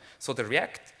 node/1, so the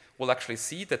React will actually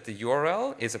see that the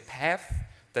URL is a path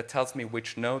that tells me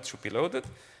which node should be loaded.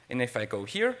 And if I go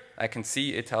here, I can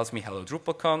see it tells me hello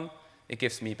DrupalCon. It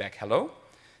gives me back hello.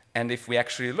 And if we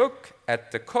actually look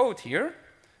at the code here,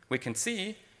 we can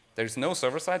see there's no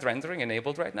server-side rendering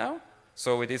enabled right now.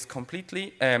 So it is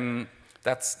completely,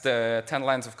 that's the 10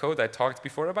 lines of code I talked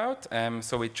before about.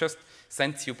 So it just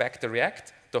sends you back the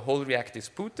React. The whole React is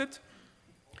booted.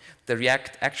 The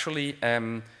React actually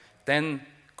then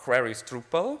queries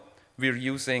Drupal. We're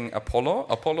using Apollo.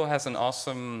 Apollo has an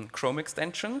awesome Chrome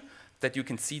extension that you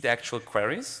can see the actual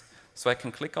queries. So I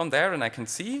can click on there, and I can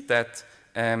see that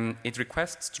it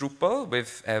requests Drupal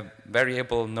with a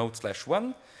variable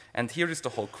node/1, and here is the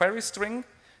whole query string.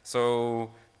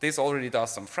 So this already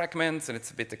does some fragments, and it's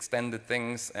a bit extended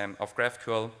things of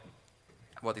GraphQL,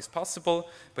 what is possible.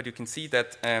 But you can see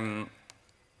that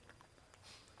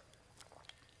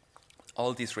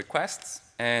all these requests,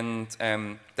 and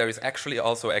there is actually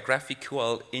also a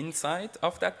GraphQL inside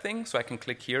of that thing. So I can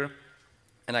click here,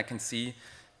 and I can see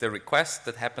the request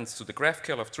that happens to the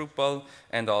GraphQL of Drupal,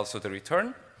 and also the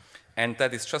return. And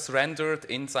that is just rendered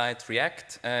inside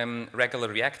React, regular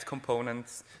React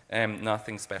components,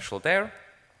 nothing special there.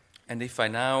 And if I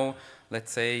now,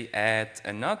 let's say, add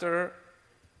another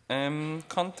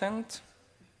content,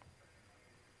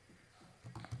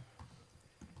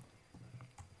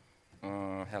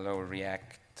 hello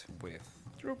React with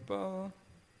Drupal,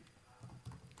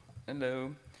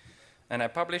 hello. And I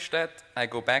publish that, I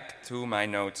go back to my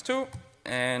nodes too,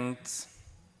 and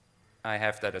I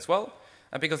have that as well.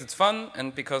 And because it's fun,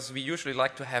 and because we usually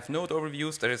like to have node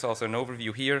overviews, there is also an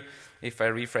overview here. If I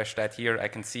refresh that here, I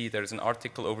can see there's an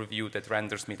article overview that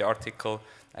renders me the article.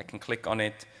 I can click on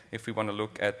it. If we want to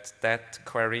look at that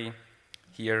query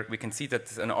here, we can see that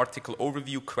it's an article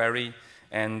overview query,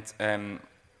 and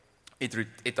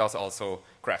it does also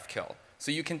GraphQL.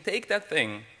 So you can take that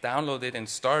thing, download it, and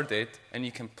start it, and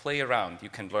you can play around. You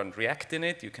can learn React in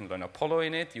it, you can learn Apollo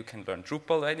in it, you can learn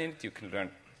Drupal in it, you can learn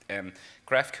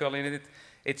GraphQL in it.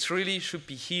 It really should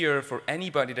be here for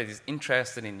anybody that is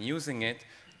interested in using it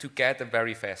to get a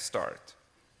very fast start.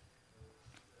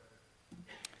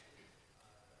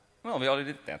 Well, we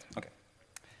already did that. Okay.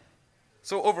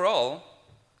 So overall,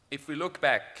 if we look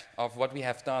back of what we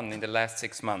have done in the last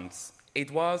 6 months,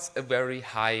 it was a very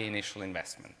high initial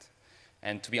investment.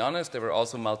 And to be honest, there were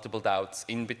also multiple doubts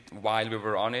while we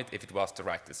were on it if it was the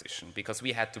right decision, because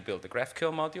we had to build a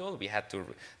GraphQL module, we had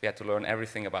to learn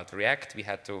everything about React, we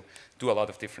had to do a lot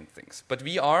of different things. But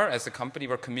we are, as a company,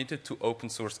 we're committed to open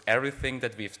source everything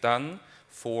that we've done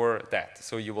for that.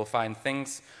 So you will find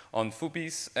things on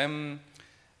Fubi's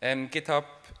GitHub,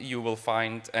 you will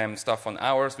find stuff on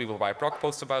ours, we will write blog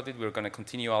posts about it, we're going to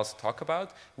continue also to talk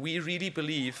about. We really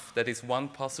believe that is one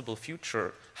possible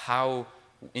future, how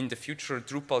in the future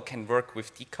Drupal can work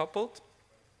with decoupled.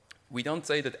 We don't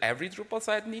say that every Drupal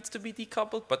site needs to be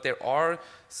decoupled, but there are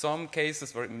some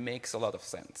cases where it makes a lot of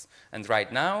sense. And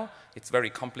right now, it's very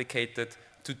complicated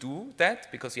to do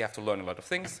that because you have to learn a lot of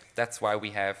things. That's why we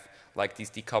have like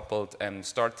these decoupled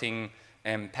starting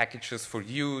packages for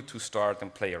you to start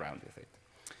and play around with it.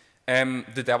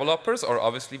 The developers are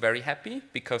obviously very happy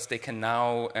because they can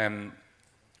now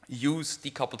use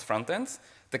decoupled frontends.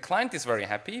 The client is very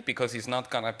happy because he's not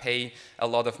going to pay a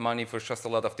lot of money for just a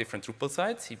lot of different Drupal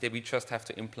sites. We just have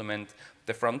to implement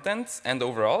the frontends. And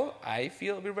overall, I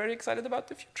feel we're very excited about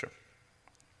the future.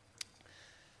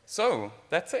 So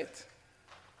that's it.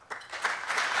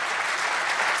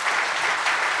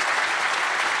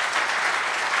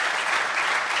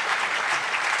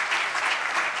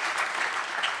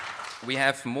 We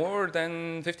have more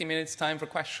than 50 minutes time for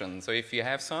questions. So if you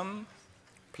have some,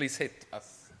 please hit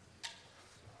us.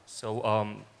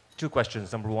 So 2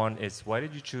 questions. Number 1 is, why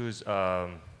did you choose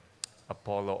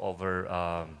Apollo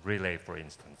over Relay, for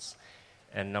instance?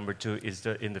 And number 2, is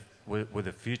will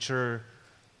the future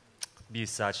be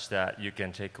such that you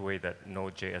can take away that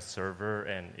Node.js server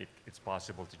and it's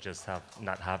possible to just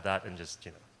not have that and just,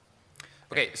 you know?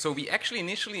 Okay, so we actually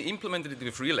initially implemented it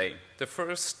with Relay. The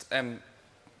first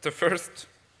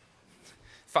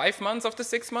 5 months of the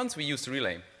 6 months, we used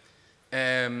Relay.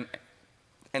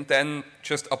 And then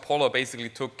just Apollo basically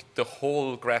took the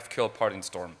whole GraphQL part in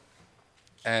Storm.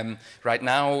 Right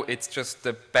now, it's just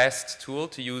the best tool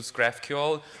to use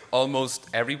GraphQL almost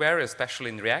everywhere, especially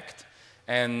in React.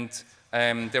 And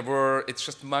it's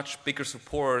just much bigger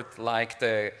support like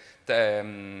the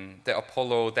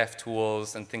Apollo dev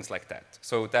tools and things like that.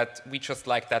 So that we just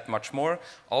like that much more.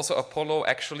 Also, Apollo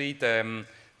actually, the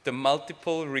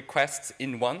multiple requests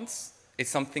in once is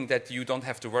something that you don't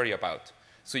have to worry about.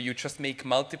 So you just make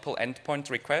multiple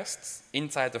endpoint requests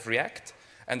inside of React,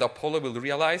 and Apollo will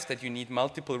realize that you need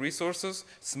multiple resources,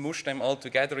 smoosh them all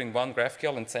together in one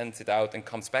GraphQL and sends it out and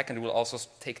comes back, and it will also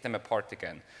take them apart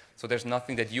again. So there's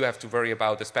nothing that you have to worry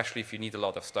about, especially if you need a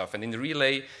lot of stuff. And in the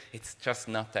Relay, it's just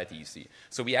not that easy.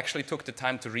 So we actually took the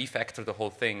time to refactor the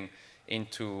whole thing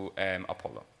into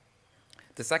Apollo.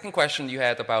 The second question you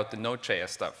had about the Node.js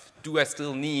stuff. Do I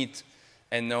still need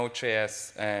a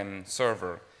Node.js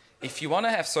server? If you want to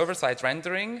have server-side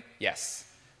rendering, yes.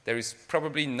 There is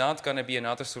probably not going to be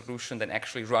another solution than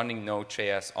actually running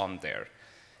Node.js on there.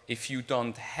 If you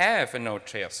don't have a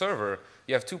Node.js server,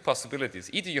 you have 2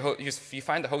 possibilities. Either you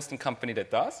find a hosting company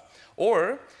that does,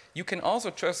 or you can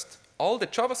also just, all the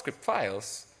JavaScript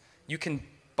files, you can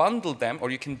bundle them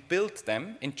or you can build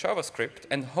them in JavaScript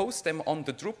and host them on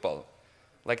the Drupal.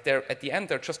 Like at the end,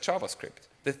 they're just JavaScript.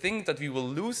 The thing that we will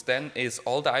lose then is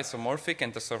all the isomorphic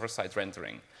and the server-side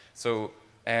rendering. So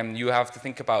you have to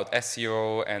think about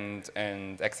SEO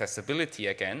and accessibility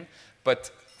again.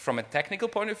 But from a technical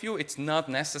point of view, it's not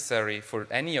necessary for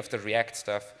any of the React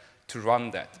stuff to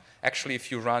run that. Actually,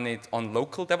 if you run it on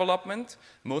local development,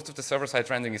 most of the server-side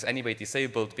rendering is anyway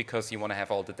disabled because you want to have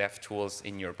all the dev tools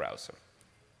in your browser.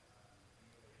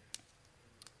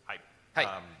 Hi.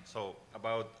 Hi. So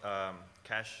about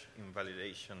cache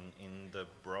invalidation in the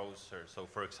browser. So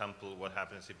for example, what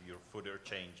happens if your footer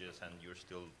changes and you're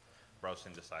still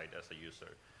browsing the site as a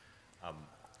user?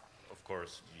 Of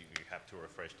course, you have to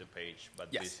refresh the page, but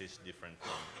yes, this is different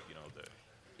from, you know, the...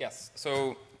 Yes,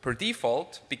 so per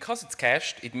default, because it's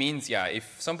cached, it means, yeah,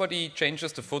 if somebody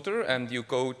changes the footer and you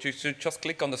just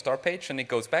click on the start page and it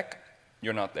goes back,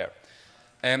 you're not there.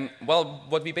 Well,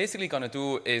 what we're basically going to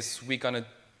do is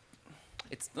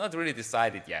it's not really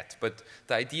decided yet, but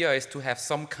the idea is to have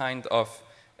some kind of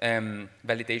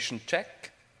validation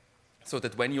check so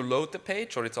that when you load the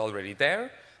page or it's already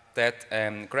there, that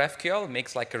GraphQL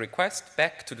makes like a request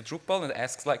back to the Drupal and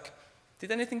asks like,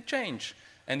 did anything change?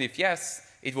 And if yes,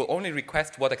 it will only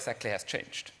request what exactly has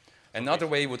changed. Another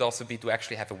way would also be to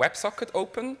actually have a WebSocket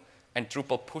open and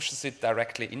Drupal pushes it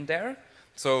directly in there.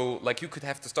 So like you could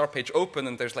have the start page open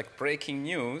and there's like breaking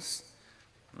news.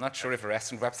 I'm not sure if a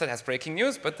restaurant website has breaking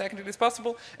news, but technically it's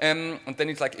possible. And then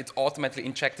it's like it's automatically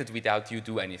injected without you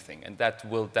do anything. And that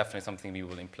will definitely something we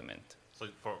will implement. So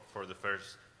for the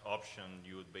first option,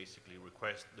 you would basically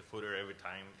request the footer every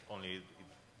time, only it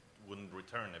wouldn't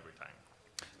return every time.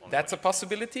 That's a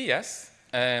possibility, yes.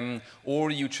 Or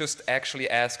you just actually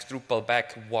ask Drupal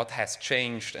back what has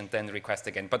changed and then request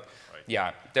again. But right.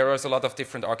 yeah, there is a lot of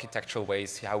different architectural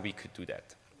ways how we could do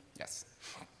that. Yes.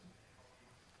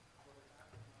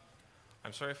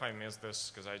 I'm sorry if I missed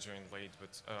this because I joined late,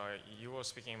 but you were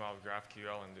speaking about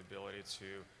GraphQL and the ability to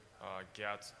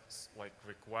get like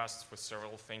requests for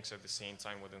several things at the same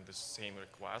time within the same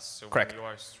request. So Correct. when you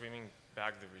are streaming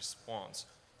back the response,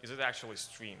 is it actually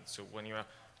streamed? So when you are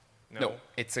No,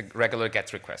 it's a regular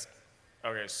GET request.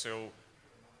 Okay, so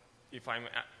if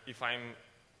I'm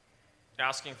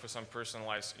asking for some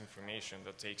personalized information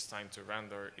that takes time to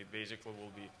render, it basically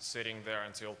will be sitting there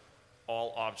until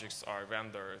all objects are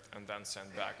rendered and then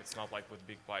sent back. It's not like with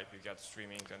BigPipe, you get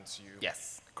streaming and you...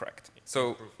 Yes, correct.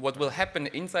 So what will happen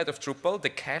inside of Drupal, the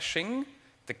caching,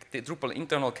 the Drupal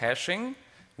internal caching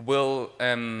will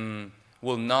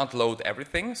not load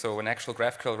everything. So an actual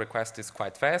GraphQL request is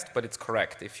quite fast, but it's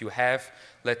correct. If you have,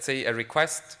 let's say, a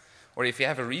request, or if you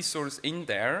have a resource in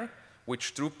there,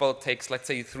 which Drupal takes, let's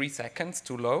say, 3 seconds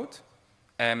to load,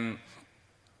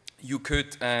 you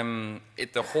could,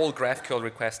 the whole GraphQL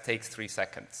request takes 3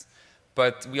 seconds.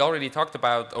 But we already talked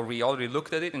about, or we already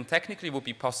looked at it, and technically it would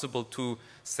be possible to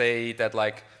say that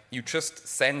like you just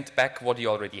send back what you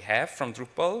already have from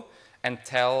Drupal and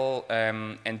tell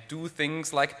and do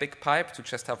things like BigPipe to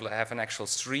just have an actual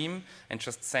stream and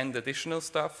just send additional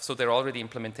stuff. So there are already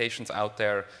implementations out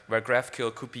there where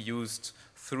GraphQL could be used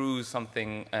through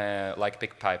something like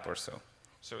BigPipe or so.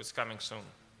 So it's coming soon.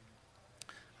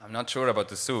 I'm not sure about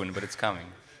the soon, but it's coming.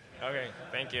 Okay,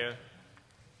 thank you.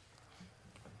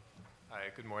 Hi,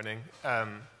 good morning. I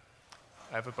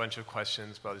have a bunch of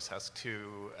questions, but I'll just ask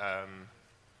two.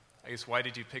 I guess, why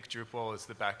did you pick Drupal as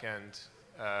the backend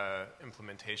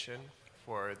implementation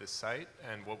for this site,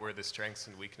 and what were the strengths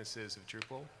and weaknesses of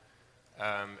Drupal?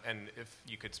 And if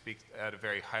you could speak at a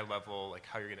very high level, like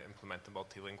how you're going to implement the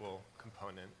multilingual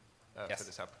component Yes. for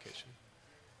this application.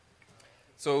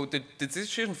 So the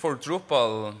decision for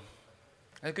Drupal,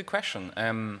 a good question.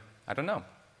 I don't know.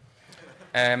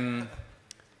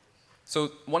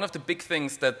 So one of the big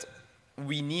things that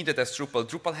we needed as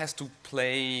Drupal has to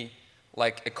play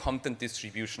like a content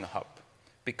distribution hub,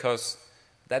 because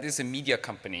that is a media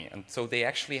company, and so they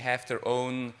actually have their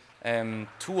own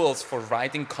tools for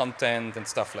writing content and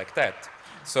stuff like that.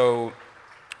 So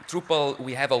Drupal,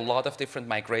 we have a lot of different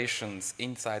migrations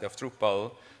inside of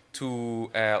Drupal to,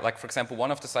 like for example,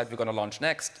 one of the sites we're going to launch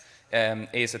next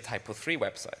is a Typo 3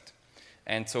 website.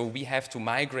 And so we have to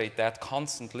migrate that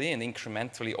constantly and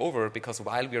incrementally over, because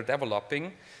while we're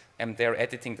developing, they're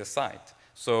editing the site.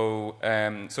 So,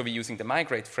 so we're using the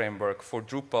migrate framework for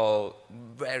Drupal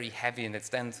very heavy and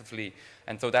extensively.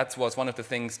 And so that was one of the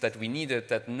things that we needed,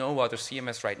 that no other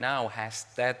CMS right now has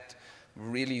that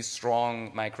really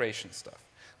strong migration stuff.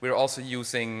 We're also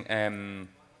using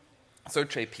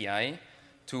Search API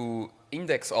to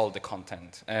index all the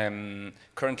content.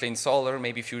 Currently in Solr,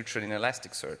 maybe future in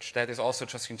Elasticsearch. That is also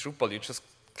just in Drupal. You just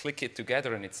click it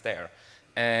together and it's there.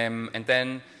 And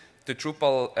then the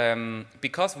Drupal,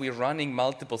 because we're running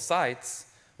multiple sites,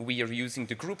 we are using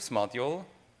the groups module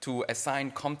to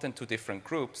assign content to different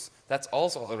groups. That's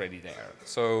also already there.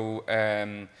 So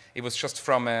it was just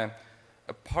from a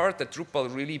part that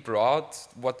Drupal really brought,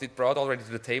 what it brought already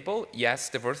to the table. Yes,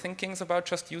 there were thinkings about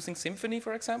just using Symfony,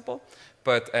 for example,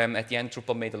 but at the end,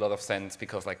 Drupal made a lot of sense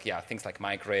because, like, yeah, things like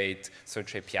migrate,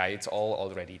 Search API, it's all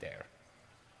already there.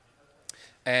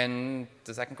 And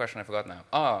the second question I forgot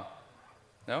now.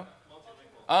 No?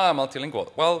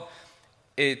 Multilingual. Well,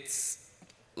 it's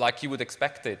like you would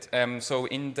expect it. So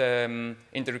in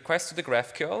the request to the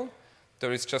GraphQL,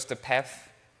 there is just a path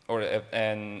or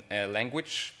a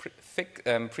language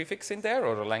prefix in there,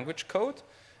 or a language code.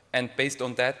 And based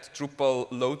on that, Drupal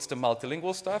loads the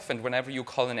multilingual stuff. And whenever you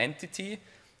call an entity,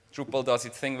 Drupal does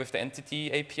its thing with the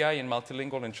entity API in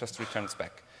multilingual and just returns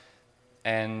back.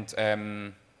 And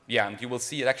yeah, and you will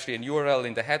see actually an URL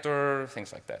in the header,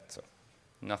 things like that. So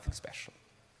nothing special.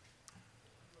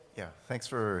 Yeah, thanks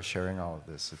for sharing all of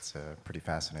this. It's pretty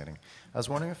fascinating. I was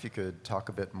wondering if you could talk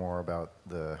a bit more about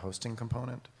the hosting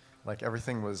component. Like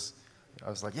everything was, I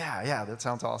was like, yeah, that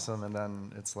sounds awesome. And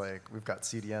then it's like, we've got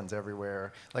CDNs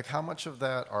everywhere. Like how much of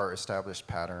that are established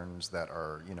patterns that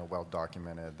are, you know, well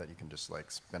documented, that you can just like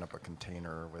spin up a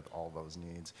container with all those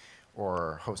needs,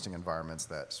 or hosting environments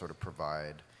that sort of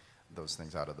provide those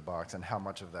things out of the box? And how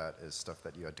much of that is stuff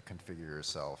that you had to configure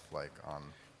yourself, like on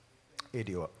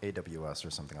AWS or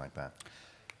something like that?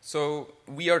 So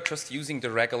we are just using the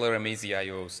regular Amazee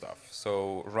IO stuff.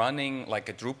 So running like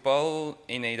a Drupal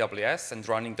in AWS and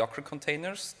running Docker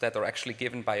containers that are actually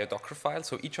given by a Docker file.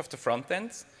 So each of the front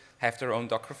ends have their own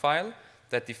Docker file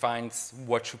that defines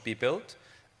what should be built.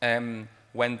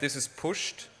 When this is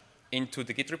pushed into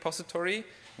the Git repository,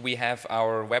 we have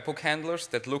our webhook handlers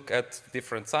that look at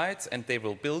different sites, and they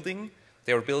are building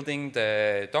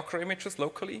the Docker images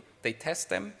locally. They test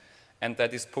them, and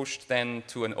that is pushed then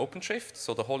to an OpenShift.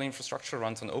 So the whole infrastructure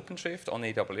runs on OpenShift on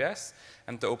AWS,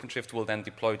 and the OpenShift will then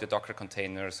deploy the Docker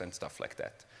containers and stuff like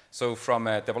that. So from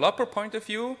a developer point of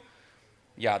view,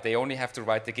 yeah, they only have to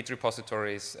write the Git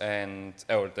repositories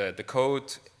or the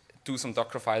code, do some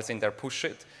Docker files in there, push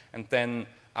it, and then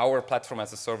our platform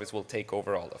as a service will take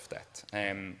over all of that.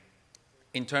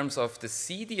 In terms of the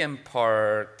CDN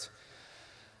part,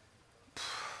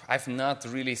 I've not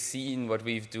really seen what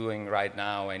we're doing right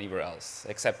now anywhere else,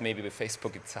 except maybe with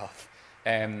Facebook itself.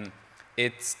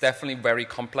 It's definitely very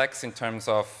complex in terms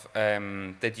of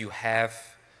that you have,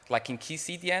 like in key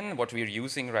CDN, what we're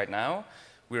using right now,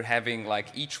 we're having like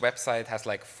each website has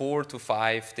like 4 to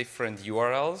 5 different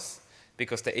URLs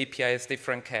because the API is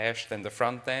different cached than the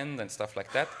front end and stuff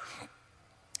like that.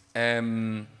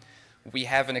 We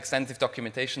have an extensive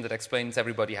documentation that explains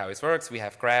everybody how it works. We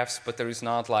have graphs, but there is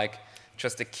not like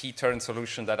just a key turn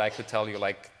solution that I could tell you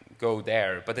like go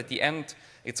there. But at the end,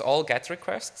 it's all GET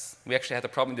requests. We actually had a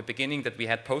problem in the beginning that we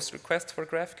had post requests for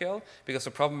GraphQL because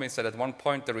the problem is that at one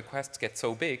point the requests get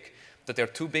so big that they're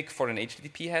too big for an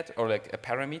HTTP head or like a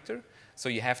parameter. So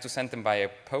you have to send them by a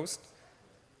post.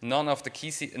 None of the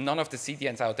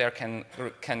CDNs out there can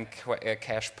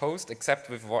cache post, except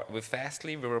with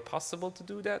Fastly, we were possible to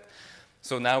do that.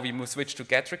 So now we must switch to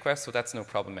GET requests, so that's no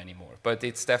problem anymore. But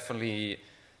it's definitely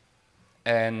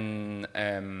a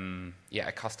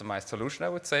customized solution, I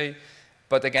would say.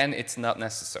 But again, it's not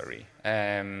necessary.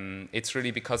 It's really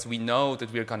because we know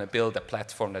that we're going to build a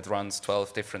platform that runs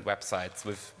 12 different websites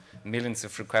with millions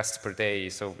of requests per day.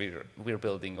 So we're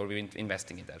building, or we're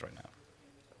investing in that right now.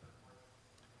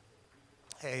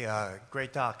 Hey,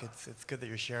 great talk. It's good that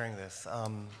you're sharing this.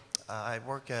 I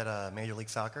work at Major League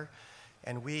Soccer,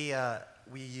 and we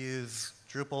use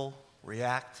Drupal,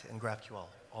 React, and GraphQL.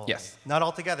 Yes. Not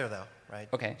all together, though, right?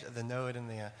 Okay. The node and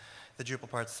the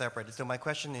Drupal part's separated. So my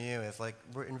question to you is, like,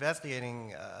 we're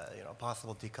investigating a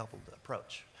possible decoupled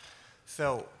approach.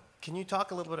 So can you talk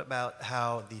a little bit about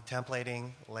how the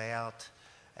templating, layout,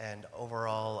 and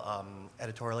overall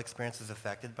editorial experience is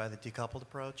affected by the decoupled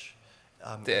approach?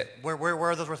 Where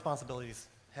are those responsibilities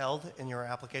held in your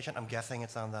application? I'm guessing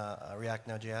it's on the React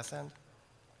Node.js end.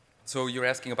 So you're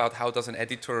asking about how does an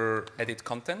editor edit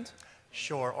content?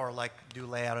 Sure, or like do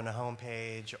layout on a home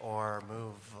page, or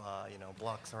move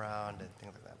blocks around and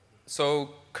things like that.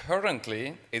 So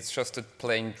currently, it's just a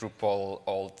plain Drupal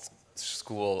old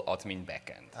school admin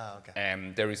backend. Oh,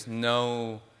 okay. There is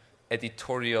no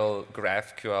editorial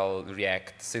GraphQL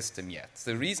React system yet.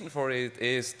 The reason for it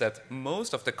is that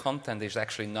most of the content is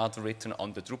actually not written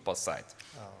on the Drupal side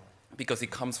because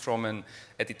it comes from an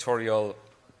editorial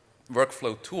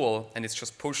workflow tool and it's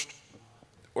just pushed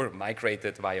or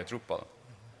migrated via Drupal.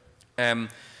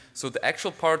 So the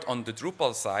actual part on the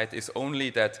Drupal side is only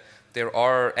that there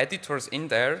are editors in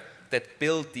there that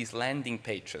build these landing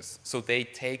pages. So they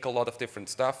take a lot of different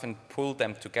stuff and pull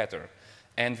them together.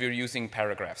 And we're using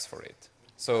paragraphs for it.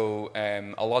 So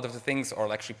a lot of the things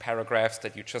are actually paragraphs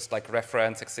that you just like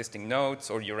reference existing nodes,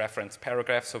 or you reference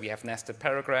paragraphs. So we have nested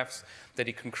paragraphs that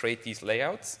you can create these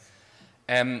layouts.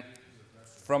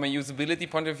 From a usability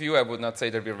point of view, I would not say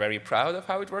that we're very proud of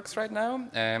how it works right now.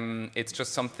 It's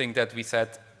just something that we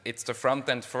said it's the front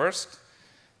end first,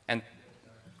 and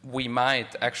we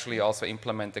might actually also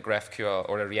implement the GraphQL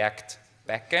or the React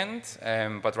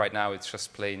backend, but right now it's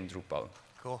just plain Drupal.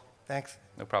 Cool. Thanks.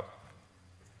 No problem.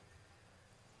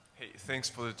 Hey, thanks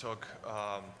for the talk.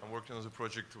 I'm working on a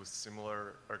project with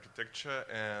similar architecture,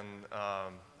 and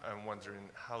I'm wondering,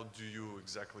 how do you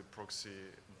exactly proxy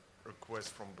requests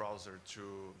from browser to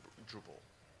Drupal?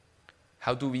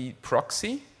 How do we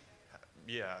proxy?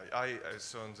 Yeah, I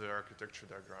saw in the architecture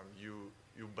diagram, you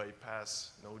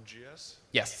bypass Node.js?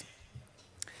 Yes.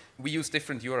 We use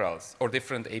different URLs or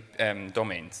different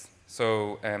domains.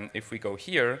 So if we go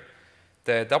here,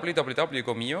 the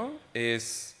www.gomio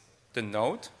is the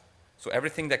node, so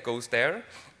everything that goes there.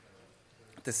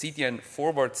 The CDN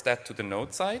forwards that to the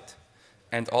node side,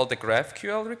 and all the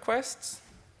GraphQL requests.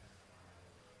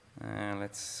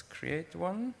 Let's create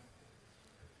one.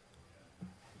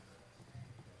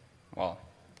 Well,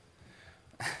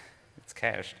 it's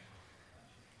cached.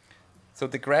 So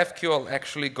the GraphQL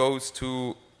actually goes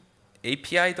to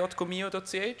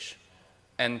api.gomio.ch,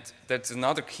 and that's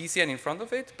another key CDN in front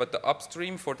of it, but the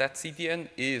upstream for that CDN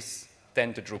is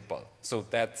then the Drupal. So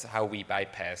that's how we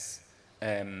bypass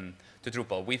the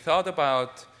Drupal. We thought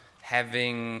about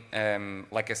having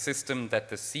like a system that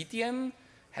the CDN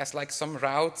has like some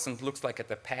routes and looks like at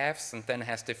the paths and then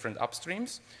has different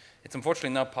upstreams. It's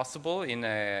unfortunately not possible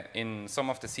in some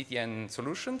of the CDN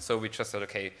solutions, so we just said,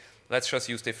 okay, let's just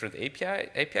use different API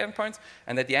endpoints.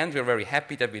 And at the end, we're very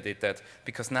happy that we did that,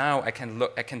 because now I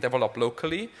can develop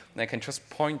locally, and I can just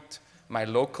point my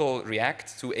local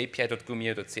React to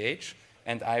api.gumio.ch,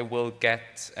 and I will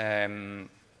get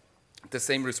the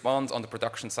same response on the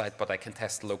production side, but I can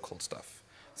test local stuff.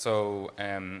 So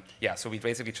yeah, so we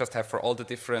basically just have for all the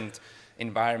different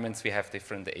environments, we have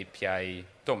different API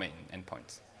domain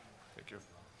endpoints. Thank you.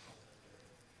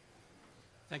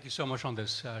 Thank you so much on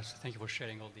this. Thank you for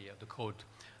sharing all the code.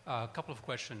 A couple of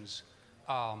questions.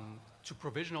 To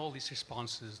provision all these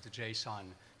responses, the JSON,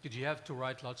 did you have to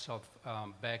write lots of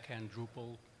back-end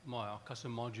Drupal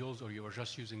custom modules, or you were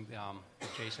just using the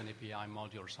JSON API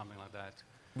module or something like that?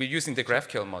 We're using the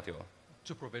GraphQL module.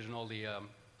 To provision all the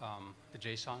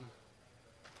JSON?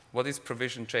 What is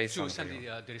provision JSON? To send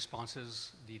the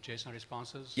responses, the JSON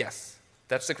responses? Yes.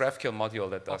 That's the GraphQL module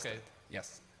that does okay. that.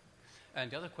 Yes. And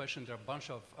the other question, there are a bunch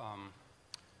of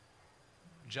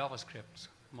JavaScript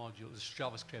modules,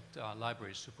 JavaScript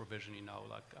libraries to provision, you know,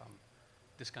 like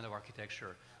this kind of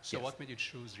architecture. So yes. What made you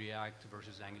choose React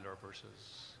versus Angular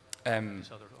versus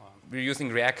this other? We're using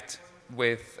React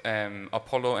with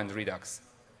Apollo and Redux.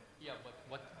 Yeah,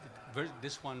 but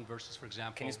this one versus, for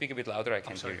example. Can you speak a bit louder? I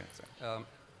can't hear you.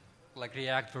 Like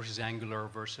React versus Angular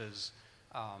versus,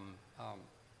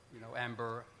 you know,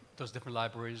 Amber, those different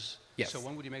libraries. Yes. So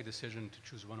when would you make a decision to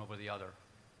choose one over the other?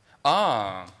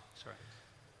 Sorry.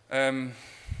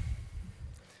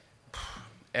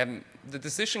 The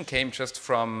decision came just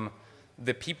from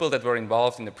the people that were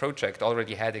involved in the project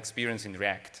already had experience in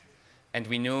React. And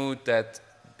we knew that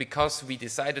because we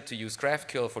decided to use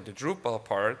GraphQL for the Drupal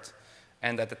part,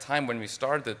 and at the time when we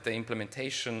started, the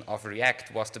implementation of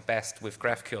React was the best with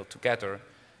GraphQL together.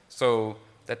 So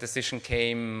that decision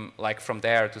came like from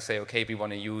there to say, okay, we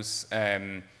want to use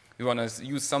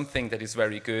something that is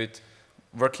very good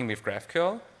working with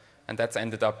GraphQL, and that's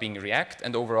ended up being React.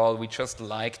 And overall, we just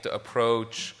like the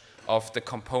approach of the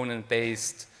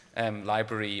component-based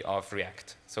library of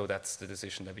React. So that's the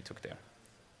decision that we took there.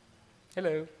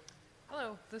 Hello.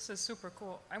 Hello, this is super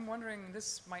cool. I'm wondering,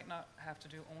 this might not have to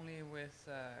do only with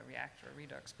React or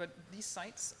Redux, but these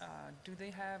sites, do they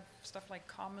have stuff like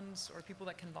comments or people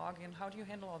that can log in? How do you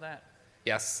handle all that?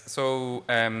 Yes, so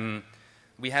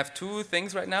we have two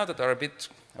things right now that are a bit,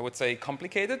 I would say,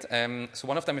 complicated. So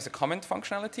one of them is a comment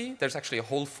functionality. There's actually a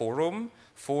whole forum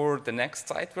for the next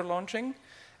site we're launching,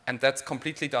 and that's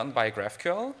completely done by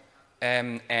GraphQL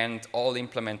and all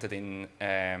implemented in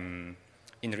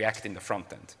React in the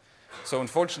front end. So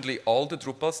unfortunately, all the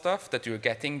Drupal stuff that you're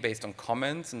getting based on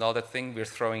comments and all that thing, we're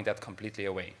throwing that completely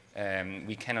away.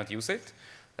 We cannot use it.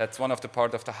 That's one of the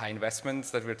part of the high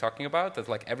investments that we're talking about, that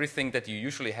like everything that you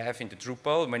usually have in the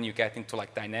Drupal, when you get into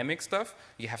like dynamic stuff,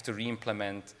 you have to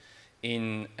re-implement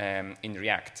in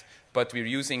React. But we're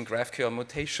using GraphQL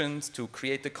mutations to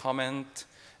create the comment,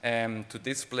 to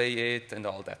display it, and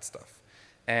all that stuff.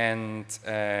 And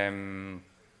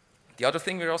the other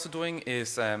thing we're also doing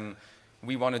is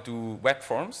we want to do web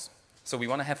forms. So we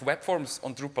want to have web forms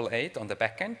on Drupal 8 on the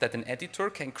backend that an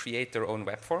editor can create their own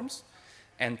web forms.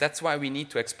 And that's why we need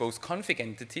to expose config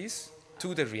entities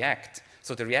to the React.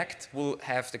 So the React will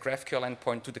have the GraphQL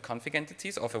endpoint to the config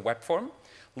entities of a web form,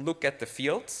 look at the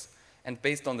fields, and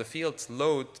based on the fields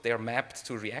load, they are mapped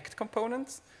to React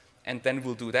components, and then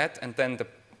we'll do that. And then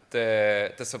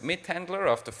the submit handler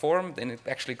of the form, then it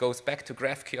actually goes back to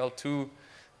GraphQL to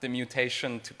the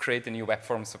mutation to create a new web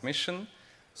form submission.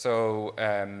 So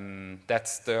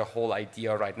that's the whole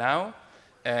idea right now.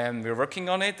 We're working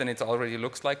on it, and it already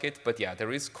looks like it. But yeah,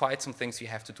 there is quite some things you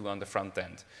have to do on the front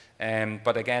end.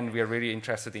 But again, we are really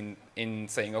interested in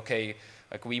saying, okay,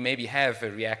 like we maybe have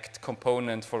a React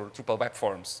component for Drupal web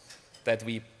forms that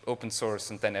we open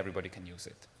source, and then everybody can use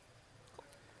it.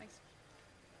 Thanks.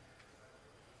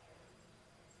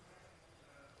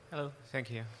 Hello, thank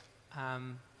you.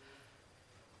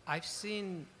 I've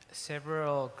seen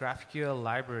several GraphQL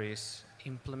libraries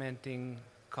implementing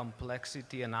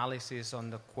complexity analysis on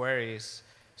the queries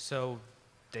so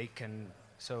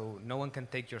no one can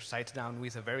take your site down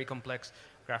with a very complex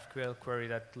GraphQL query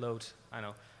that loads, I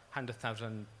don't know,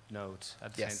 100,000 nodes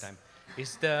at the same time.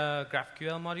 Is the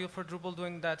GraphQL module for Drupal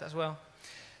doing that as well?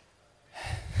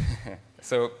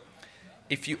 So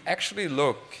if you actually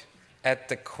look at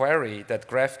the query that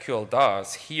GraphQL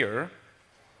does here,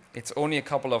 it's only a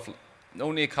couple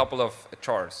of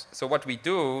chars. So what we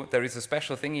do, there is a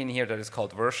special thing in here that is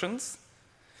called versions,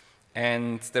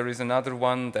 and there is another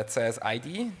one that says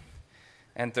ID,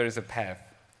 and there is a path.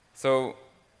 So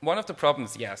one of the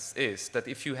problems, yes, is that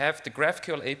if you have the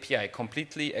GraphQL API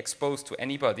completely exposed to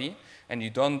anybody and you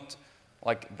don't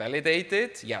like validate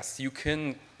it, yes, you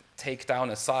can take down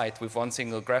a site with one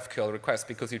single GraphQL request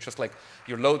because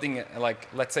you're loading, like,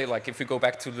 let's say, like, if we go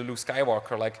back to the Luke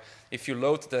Skywalker, like, if you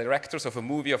load the directors of a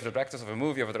movie, of the directors of a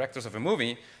movie, of the directors of a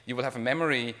movie, you will have a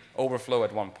memory overflow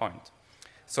at one point.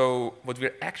 So what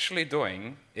we're actually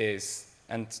doing is,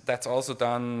 and that's also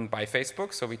done by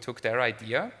Facebook, so we took their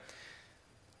idea.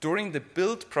 During the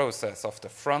build process of the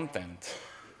front end,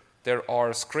 there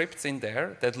are scripts in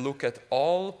there that look at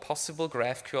all possible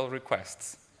GraphQL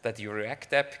requests that your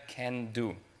React app can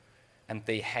do, and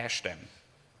they hash them.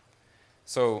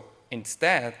 So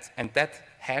instead, and that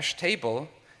hash table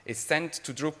is sent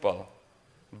to Drupal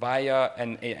via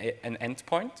an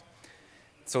endpoint.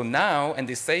 So now, and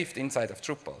is saved inside of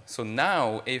Drupal. So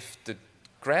now, if the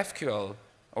GraphQL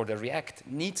or the React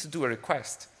needs to do a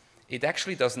request, it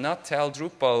actually does not tell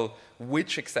Drupal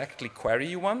which exactly query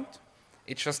you want.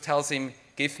 It just tells him,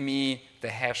 give me the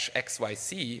hash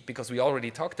XYZ, because we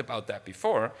already talked about that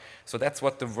before. So that's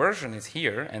what the version is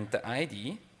here, and the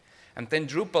ID. And then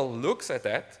Drupal looks at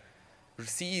that,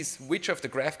 sees which of the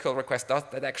GraphQL requests does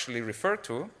that actually refer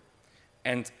to,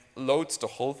 and loads the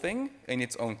whole thing in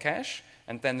its own cache,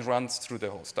 and then runs through the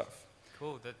whole stuff.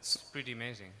 Cool, that's pretty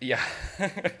amazing. Yeah.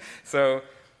 So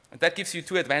that gives you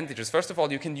two advantages. First of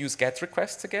all, you can use GET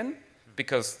requests again,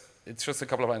 because it's just a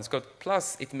couple of lines of code.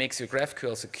 Plus, it makes your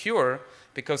GraphQL secure,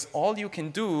 because all you can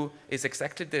do is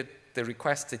exactly the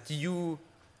request that you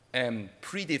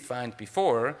predefined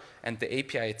before, and the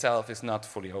API itself is not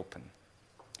fully open.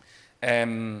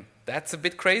 That's a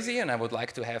bit crazy, and I would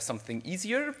like to have something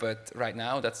easier, but right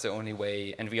now that's the only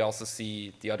way, and we also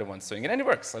see the other ones doing it, and it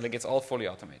works. So like, it's all fully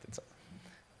automated. So.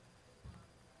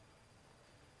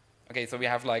 Okay, so we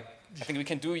have like, I think we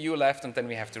can do you left, and then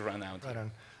we have to run out. Right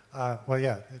on. Well,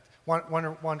 yeah,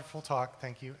 wonderful talk,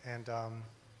 thank you. And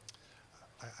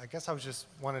I guess I was just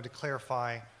wanted to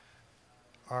clarify,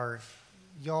 are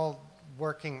y'all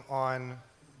working on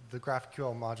the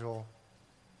GraphQL module?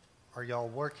 Are y'all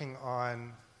working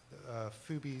on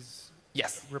Fubi's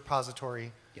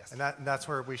repository? Yes. And that's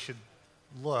where we should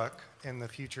look in the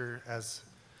future as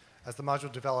the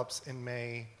module develops in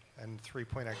May and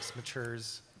 3.x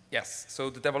matures. Yes, so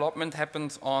the development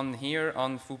happens on here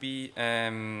on Fubi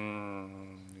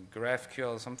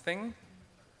GraphQL something.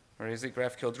 Where is it?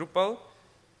 GraphQL Drupal.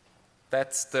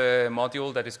 That's the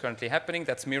module that is currently happening.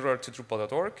 That's mirrored to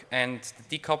Drupal.org. And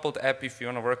the decoupled app, if you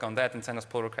want to work on that and send us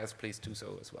pull requests, please do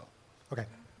so as well. Okay,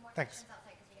 thanks.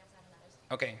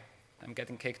 Okay, I'm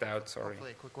getting kicked out, sorry.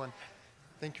 Hopefully a quick one.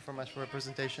 Thank you very much for your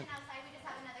presentation.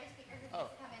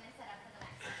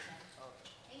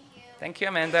 Thank you,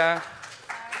 Amanda.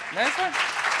 Nice one.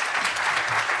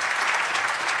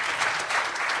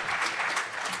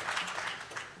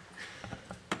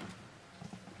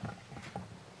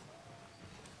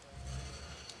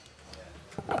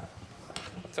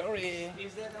 Sorry.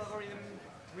 Is that algorithm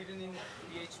written in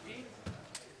PHP?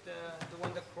 The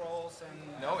one that crawls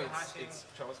and No, hashing? it's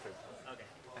JavaScript. Okay.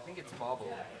 I think it's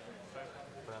Babel,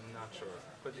 but I'm not sure.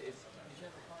 But it's.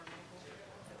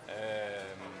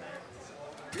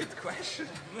 Good question.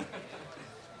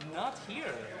 Not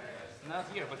here. Not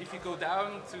here. But if you go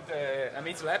down to the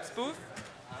Amazee Labs booth,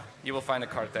 you will find a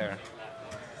card there.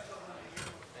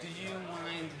 Do you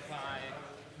mind if I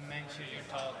mention your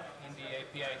talk in the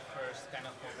API first kind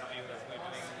of overview that we're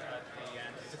doing at the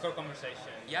end? It's a core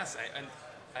conversation. Yes, and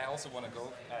I also want to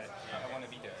go. I want to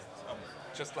be there. So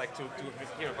just like to do it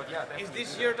here. But yeah, is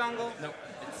this your dongle? No,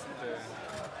 it's the.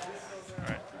 All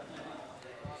right.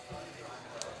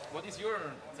 What is your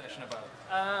session about?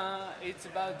 It's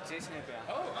about JSON API.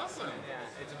 Oh, awesome.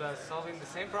 Yeah, it's about solving the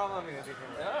same problem in a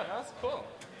different way. Yeah, that's cool.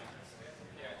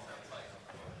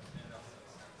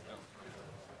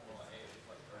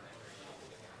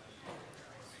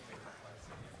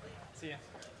 See ya.